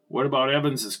 What about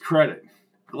Evans's credit?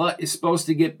 Glut is supposed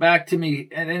to get back to me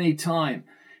at any time.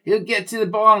 He'll get to the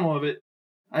bottom of it.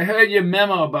 I heard your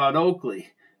memo about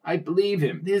Oakley. I believe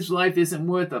him. His life isn't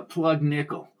worth a plug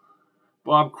nickel.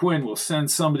 Bob Quinn will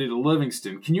send somebody to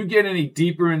Livingston. Can you get any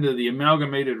deeper into the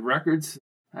amalgamated records?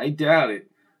 I doubt it.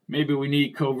 Maybe we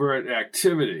need covert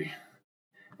activity.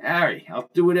 Harry, I'll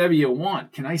do whatever you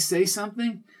want. Can I say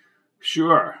something?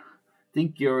 Sure.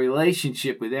 Think your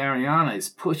relationship with Ariana is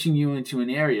pushing you into an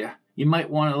area you might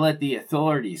want to let the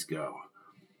authorities go.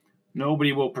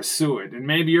 Nobody will pursue it, and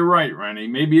maybe you're right, Rennie.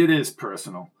 Maybe it is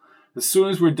personal. As soon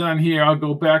as we're done here, I'll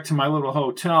go back to my little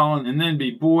hotel and then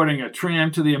be boarding a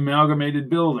tram to the amalgamated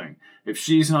building. If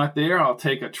she's not there, I'll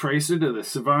take a tracer to the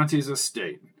Cervantes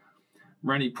estate.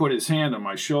 Rennie put his hand on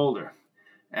my shoulder.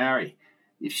 Harry,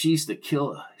 if she's the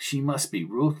killer, she must be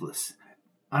ruthless.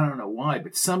 I don't know why,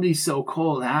 but somebody so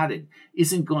cold-hearted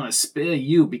isn't going to spare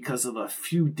you because of a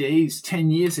few days 10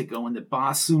 years ago in the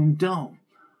Barsoom Dome.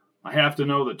 I have to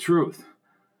know the truth.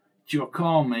 It's your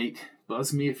call, mate.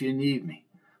 Buzz me if you need me.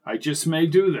 I just may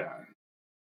do that.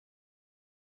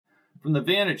 From the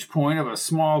vantage point of a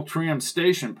small tram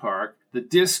station park, the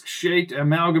disc-shaped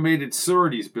amalgamated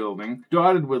sororities building,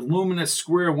 dotted with luminous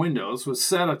square windows, was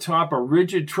set atop a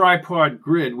rigid tripod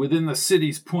grid within the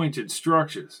city's pointed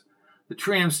structures. The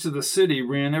trams to the city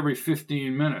ran every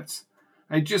 15 minutes.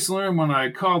 I just learned when I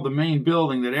called the main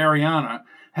building that Ariana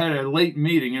had a late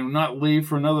meeting and would not leave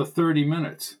for another 30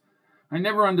 minutes. I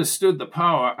never understood the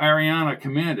power Ariana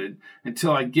commanded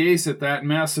until I gazed at that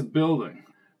massive building.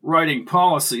 Writing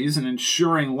policies and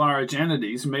insuring large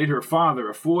entities made her father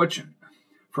a fortune.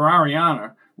 For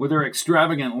Ariana, with her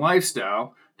extravagant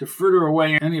lifestyle, to fritter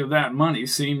away any of that money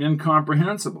seemed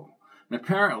incomprehensible. And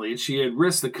apparently she had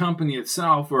risked the company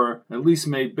itself or at least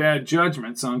made bad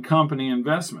judgments on company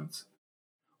investments.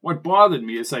 What bothered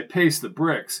me as I paced the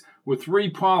bricks were 3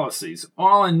 policies,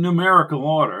 all in numerical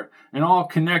order and all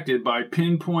connected by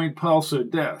pinpoint pulsar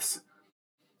deaths.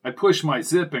 I pushed my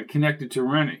zip and connected to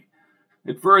Rennie.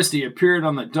 At first he appeared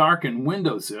on the darkened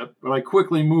window zip, but I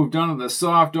quickly moved under the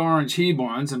soft orange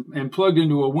he-bonds and plugged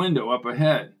into a window up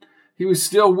ahead. He was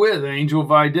still with Angel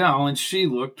Vidal and she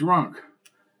looked drunk.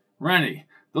 Rennie,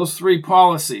 those 3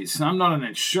 policies, I'm not an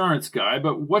insurance guy,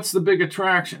 but what's the big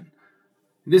attraction?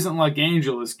 It isn't like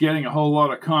Angel is getting a whole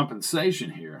lot of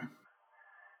compensation here.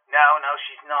 No,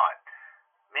 she's not.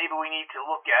 Maybe we need to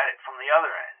look at it from the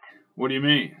other end. What do you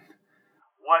mean?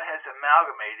 What has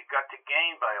Amalgamated got to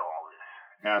gain by all this?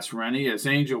 Asked Rennie as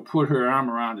Angel put her arm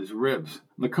around his ribs.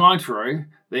 On the contrary,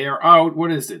 they are out,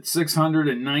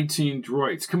 619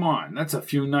 droids. Come on, that's a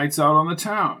few nights out on the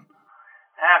town.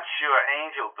 I'm sure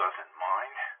Angel doesn't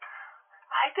mind.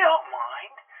 I don't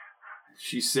mind,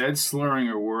 she said, slurring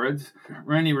her words.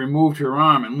 Rennie removed her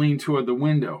arm and leaned toward the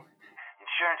window.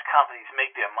 Insurance companies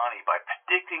make their money by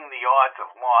predicting the odds of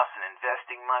loss and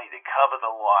investing money to cover the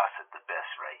loss at the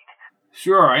best rate.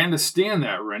 Sure, I understand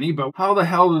that, Rennie, but how the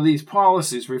hell do these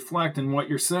policies reflect in what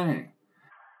you're saying?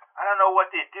 I don't know what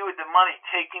they do with the money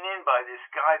taken in by this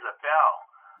guy LaBelle.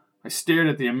 I stared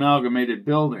at the amalgamated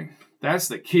building. That's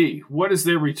the key. What is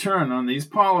their return on these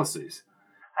policies?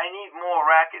 I need more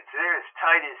rackets. They're as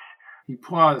tight as... He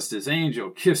paused as Angel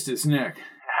kissed his neck.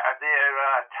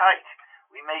 They're tight.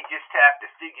 We may just have to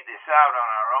figure this out on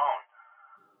our own.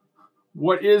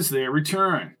 What is their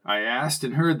return? I asked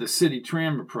and heard the city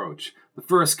tram approach. The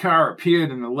first car appeared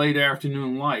in the late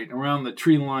afternoon light around the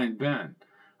tree-lined bend.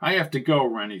 I have to go,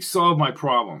 Rennie. Solve my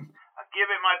problem. I'll give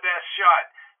it my best shot.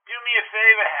 Do me a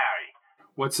favor, Harry.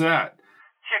 What's that?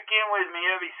 Check in with me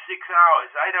every 6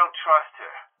 hours. I don't trust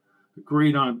her.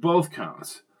 Agreed on both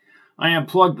counts. I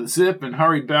unplugged the zip and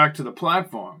hurried back to the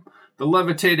platform. The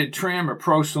levitated tram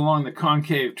approached along the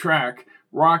concave track,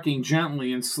 rocking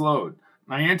gently and slowed.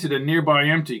 I entered a nearby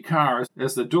empty car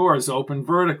as the doors opened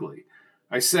vertically.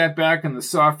 I sat back in the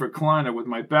soft recliner with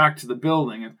my back to the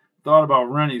building and thought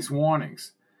about Rennie's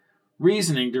warnings.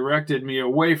 Reasoning directed me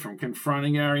away from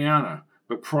confronting Ariana,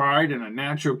 but pride and a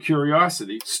natural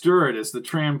curiosity stirred as the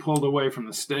tram pulled away from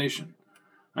the station.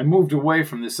 I moved away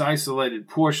from this isolated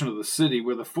portion of the city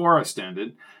where the forest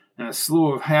ended and a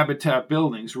slew of habitat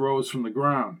buildings rose from the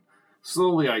ground.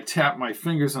 Slowly, I tapped my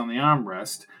fingers on the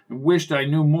armrest and wished I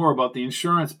knew more about the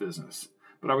insurance business.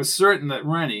 But I was certain that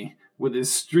Rennie, with his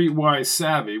streetwise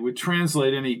savvy, would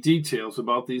translate any details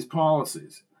about these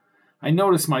policies. I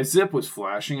noticed my zip was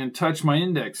flashing and touched my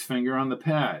index finger on the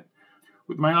pad.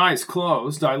 With my eyes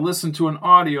closed, I listened to an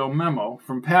audio memo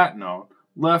from Patnote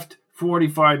left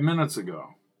 45 minutes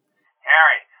ago.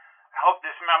 Harry, I hope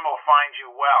this memo finds you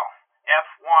well.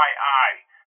 FYI,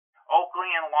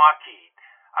 Oakley and Lockheed.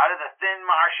 Out of the thin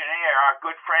Martian air, our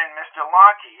good friend Mr.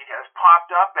 Lockheed has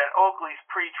popped up at Oakley's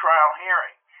pre-trial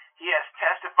hearing. He has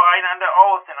testified under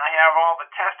oath, and I have all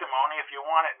the testimony if you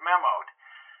want it memoed,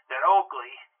 that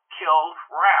Oakley killed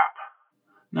Rapp.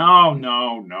 No,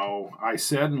 I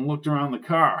said and looked around the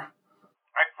car.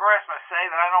 I first must say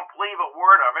that I don't believe a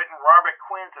word of it, and Robert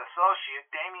Quinn's associate,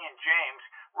 Damian James,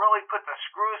 really put the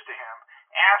screws to him,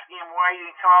 asking him why he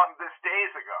didn't call him this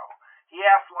days ago. He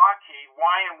asked Lockheed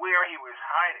why and where he was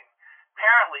hiding.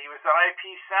 Apparently he was at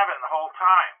IP7 the whole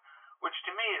time, which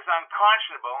to me is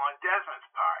unconscionable on Desmond's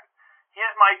part.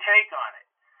 Here's my take on it.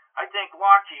 I think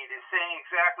Lockheed is saying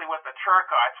exactly what the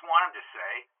Turcottes want him to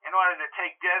say in order to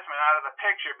take Desmond out of the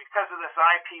picture because of this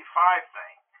IP5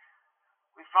 thing.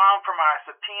 We found from our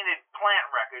subpoenaed plant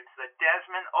records that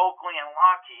Desmond, Oakley, and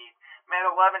Lockheed met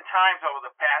 11 times over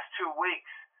the past 2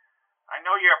 weeks. I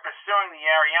know you're pursuing the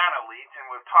Ariana leads and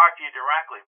we'll talk to you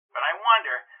directly, but I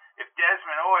wonder if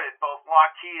Desmond ordered both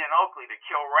Lockheed and Oakley to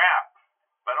kill Rapp,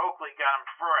 but Oakley got him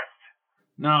first.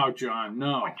 No, John,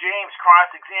 no. When James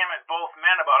cross-examined both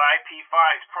men about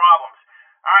IP5's problems,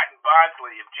 Art and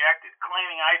Bardsley objected,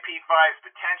 claiming IP5's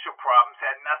potential problems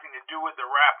had nothing to do with the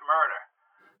Rapp murder.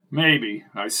 Maybe,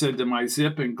 I said to my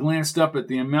zip and glanced up at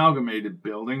the Amalgamated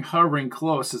building, hovering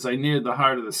close as I neared the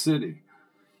heart of the city.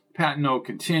 Patnote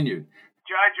continued.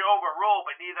 Judge overruled,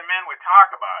 but neither man would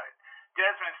talk about it.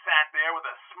 Desmond sat there with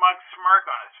a smug smirk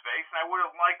on his face, and I would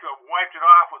have liked to have wiped it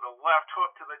off with a left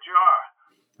hook to the jaw.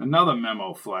 Another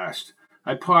memo flashed.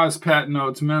 I paused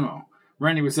Patnote's memo.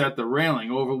 Rennie was at the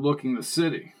railing overlooking the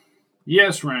city.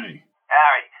 Yes, Rennie.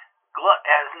 Harry, Glut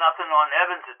has nothing on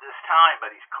Evans at this time,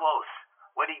 but he's close.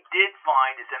 What he did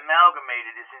find is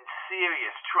Amalgamated is in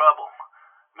serious trouble.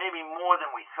 Maybe more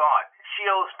than we thought. She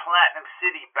owes Platinum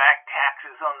City back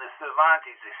taxes on the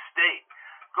Cervantes estate.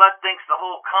 Glut thinks the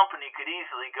whole company could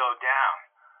easily go down.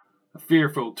 A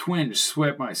fearful twinge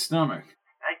swept my stomach.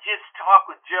 I just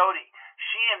talked with Jody.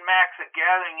 She and Max are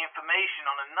gathering information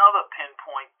on another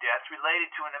pinpoint death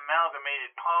related to an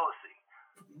Amalgamated policy.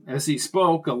 As he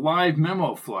spoke, a live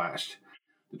memo flashed.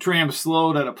 The tram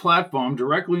slowed at a platform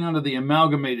directly under the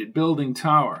Amalgamated building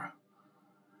tower.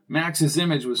 Max's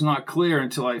image was not clear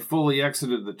until I fully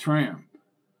exited the tram.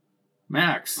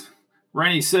 Max,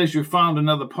 Rennie says you found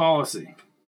another policy.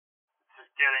 This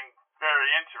is getting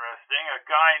very interesting. A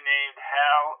guy named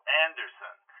Hal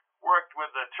Anderson worked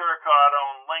with the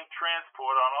Turcotte-owned Link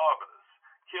Transport on Orbitus,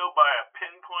 killed by a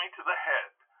pinpoint to the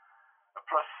head. A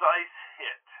precise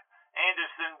hit.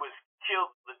 Anderson was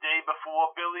killed the day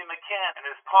before Billy McCann, and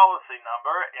his policy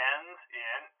number ends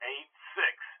in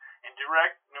 86, in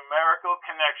direct numerical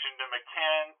connection to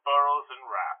McCann, Burroughs, and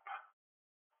Rapp.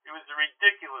 It was a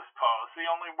ridiculous policy,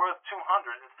 only worth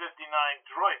 259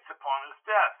 droits upon his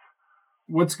death.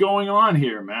 What's going on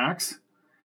here, Max?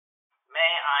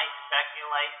 May I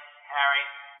speculate, Harry?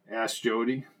 Asked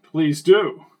Jody. Please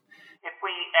do. If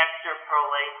we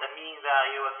extrapolate the mean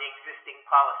value of the existing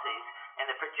policies and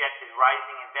the projected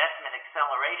rising investment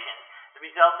acceleration, the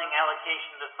resulting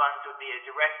allocation of the funds would be a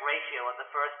direct ratio of the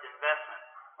first investment.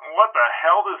 What the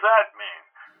hell does that mean?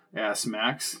 Asked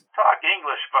Max. Talk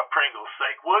English for Pringle's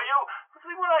sake, will you?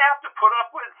 See what I have to put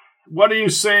up with? What are you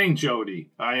saying,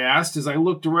 Jody? I asked as I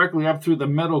looked directly up through the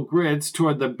metal grids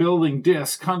toward the building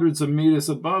disc hundreds of meters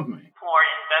above me. Poor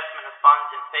investment of funds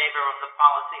in favor of the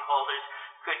policyholders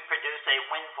could produce a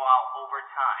windfall over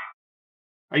time.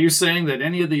 Are you saying that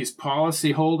any of these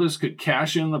policyholders could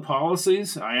cash in the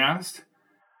policies? I asked.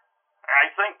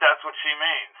 I think that's what she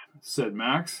means, said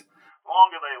Max. The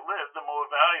longer they live, the more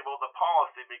valuable the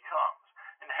policy becomes.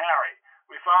 And Harry,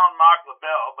 we found Mark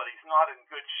LaBelle, but he's not in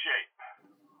good shape.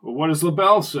 Well, what does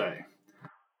LaBelle say?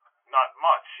 Not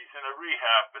much. He's in a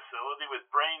rehab facility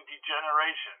with brain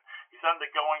degeneration. He's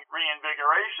undergoing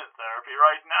reinvigoration therapy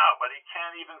right now, but he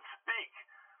can't even speak.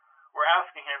 We're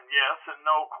asking him yes and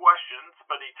no questions,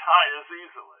 but he tires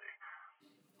easily.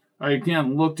 I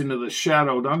again looked into the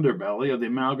shadowed underbelly of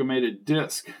the amalgamated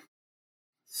disc.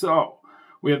 So,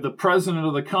 we have the president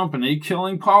of the company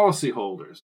killing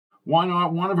policyholders. Why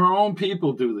not one of her own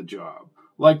people do the job?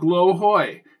 Like Lo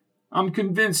Hoy. I'm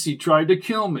convinced he tried to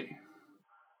kill me.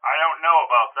 I don't know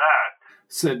about that,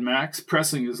 said Max,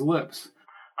 pressing his lips.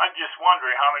 I'm just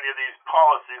wondering how many of these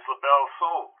policies LaBelle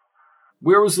sold.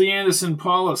 Where was the Anderson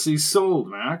policy sold,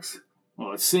 Max?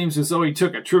 Well, it seems as though he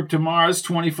took a trip to Mars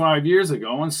 25 years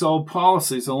ago and sold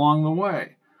policies along the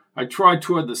way. I tried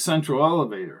toward the central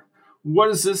elevator. What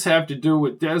does this have to do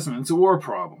with Desmond's ore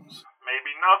problems?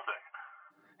 Maybe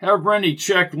nothing. Have Rennie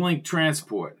check link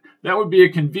transport. That would be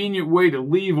a convenient way to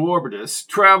leave Orbitus,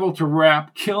 travel to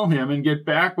Rap, kill him, and get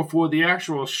back before the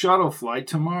actual shuttle flight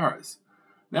to Mars.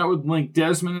 That would link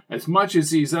Desmond. As much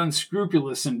as he's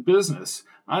unscrupulous in business,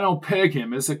 I don't peg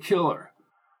him as a killer.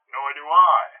 Nor do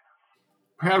I.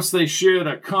 Perhaps they shared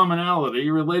a commonality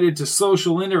related to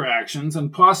social interactions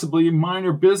and possibly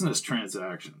minor business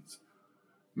transactions.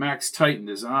 Max tightened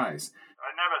his eyes. I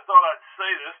never thought I'd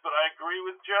say this, but I agree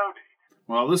with Jody.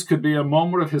 Well, this could be a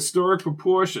moment of historic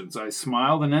proportions. I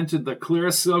smiled and entered the clear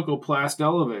silcoplast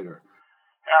elevator.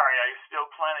 Harry, are you still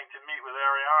planning to meet with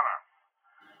Ariana?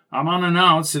 I'm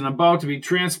unannounced and about to be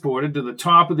transported to the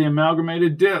top of the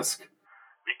amalgamated disc.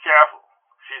 Be careful.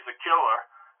 She's a killer,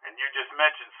 and you just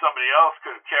mentioned somebody else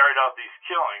could have carried out these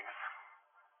killings.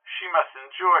 She must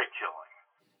enjoy killing.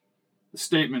 The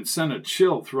statement sent a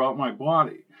chill throughout my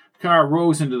body. The car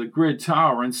rose into the grid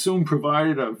tower and soon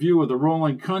provided a view of the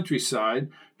rolling countryside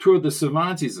toward the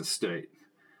Cervantes estate.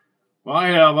 Well, I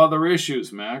have other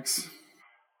issues, Max.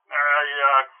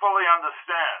 I fully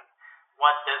understand.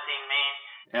 What does he mean?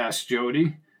 Asked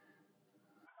Jody.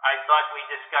 I thought we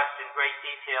discussed in great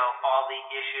detail all the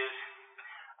issues.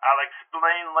 I'll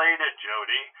explain later,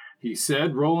 Jody, He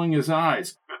said, rolling his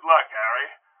eyes. Good luck, Harry.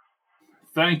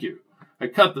 Thank you. I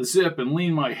cut the zip and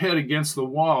leaned my head against the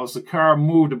wall as the car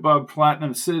moved above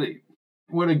Platinum City.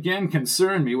 What again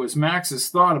concerned me was Max's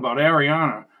thought about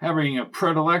Ariana having a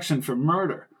predilection for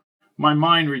murder. My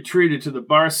mind retreated to the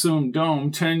Barsoom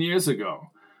Dome 10 years ago.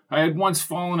 I had once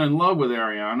fallen in love with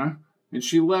Ariana, and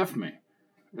she left me.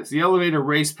 As the elevator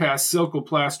raced past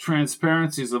silcoplast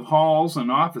transparencies of halls and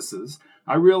offices,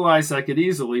 I realized I could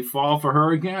easily fall for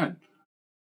her again.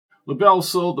 LaBelle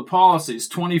sold the policies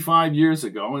 25 years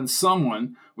ago, and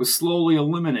someone was slowly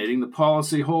eliminating the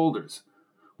policy holders.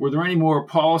 Were there any more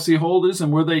policy holders,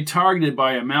 and were they targeted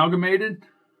by Amalgamated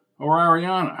or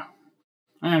Ariana?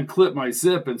 I unclipped my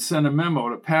zip and sent a memo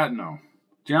to Patno.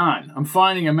 John, I'm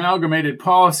finding Amalgamated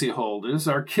policy holders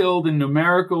are killed in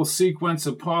numerical sequence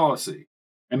of policy.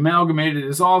 Amalgamated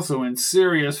is also in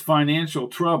serious financial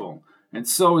trouble, and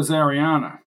so is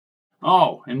Ariana.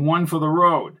 Oh, and one for the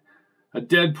road. A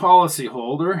dead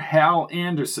policyholder, Hal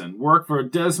Anderson, worked for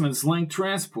Desmond's Link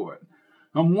Transport.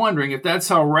 I'm wondering if that's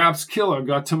how Rap's killer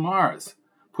got to Mars.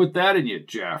 Put that in you,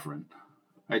 Jaffrin.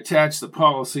 I attached the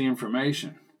policy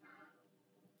information.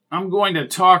 I'm going to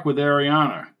talk with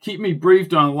Ariana. Keep me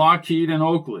briefed on Lockheed and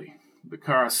Oakley. The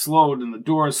car slowed and the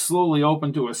doors slowly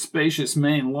opened to a spacious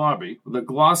main lobby with a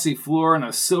glossy floor and a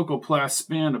silcoplast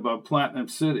span above Platinum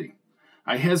City.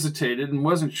 I hesitated and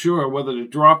wasn't sure whether to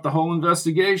drop the whole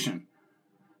investigation.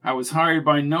 I was hired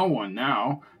by no one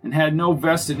now and had no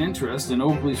vested interest in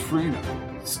Oakley's freedom.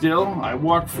 Still, I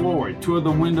walked forward toward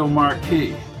the window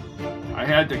marquee. I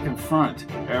had to confront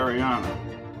Ariana.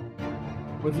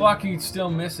 With Lockheed still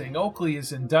missing, Oakley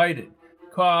is indicted.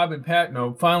 Cobb and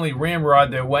Patno finally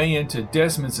ramrod their way into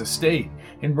Desmond's estate,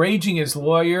 enraging his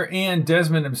lawyer and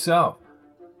Desmond himself.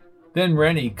 Then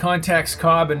Rennie contacts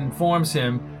Cobb and informs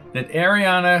him that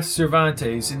Ariana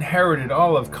Cervantes inherited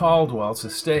all of Caldwell's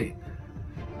estate.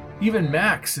 Even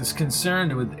Max is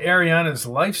concerned with Ariana's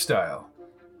lifestyle.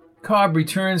 Cobb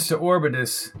returns to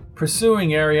Orbitus, pursuing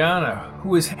Ariana,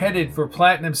 who is headed for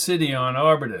Platinum City on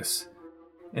Orbitus.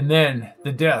 And then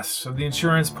the deaths of the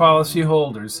insurance policy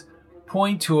holders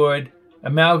point toward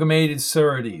Amalgamated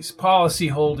Sureties, policy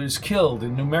holders killed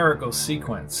in numerical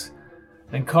sequence.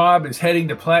 And Cobb is heading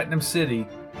to Platinum City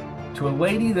to a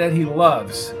lady that he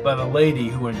loves, but a lady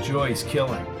who enjoys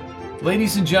killing.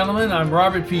 Ladies and gentlemen, I'm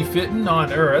Robert P. Fitton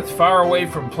on Earth, far away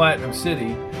from Platinum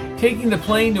City, taking the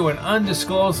plane to an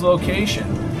undisclosed location,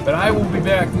 but I will be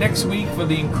back next week for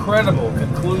the incredible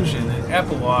conclusion and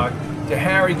epilogue to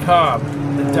Harry Cobb,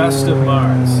 The Dust of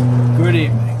Mars. Good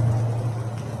evening.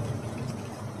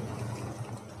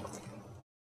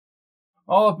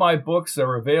 All of my books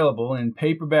are available in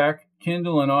paperback,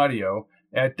 Kindle, and audio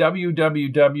at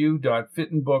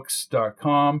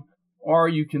www.fittonbooks.com, or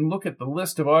you can look at the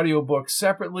list of audiobooks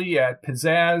separately at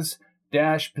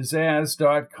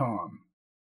pizzazz-pizzazz.com.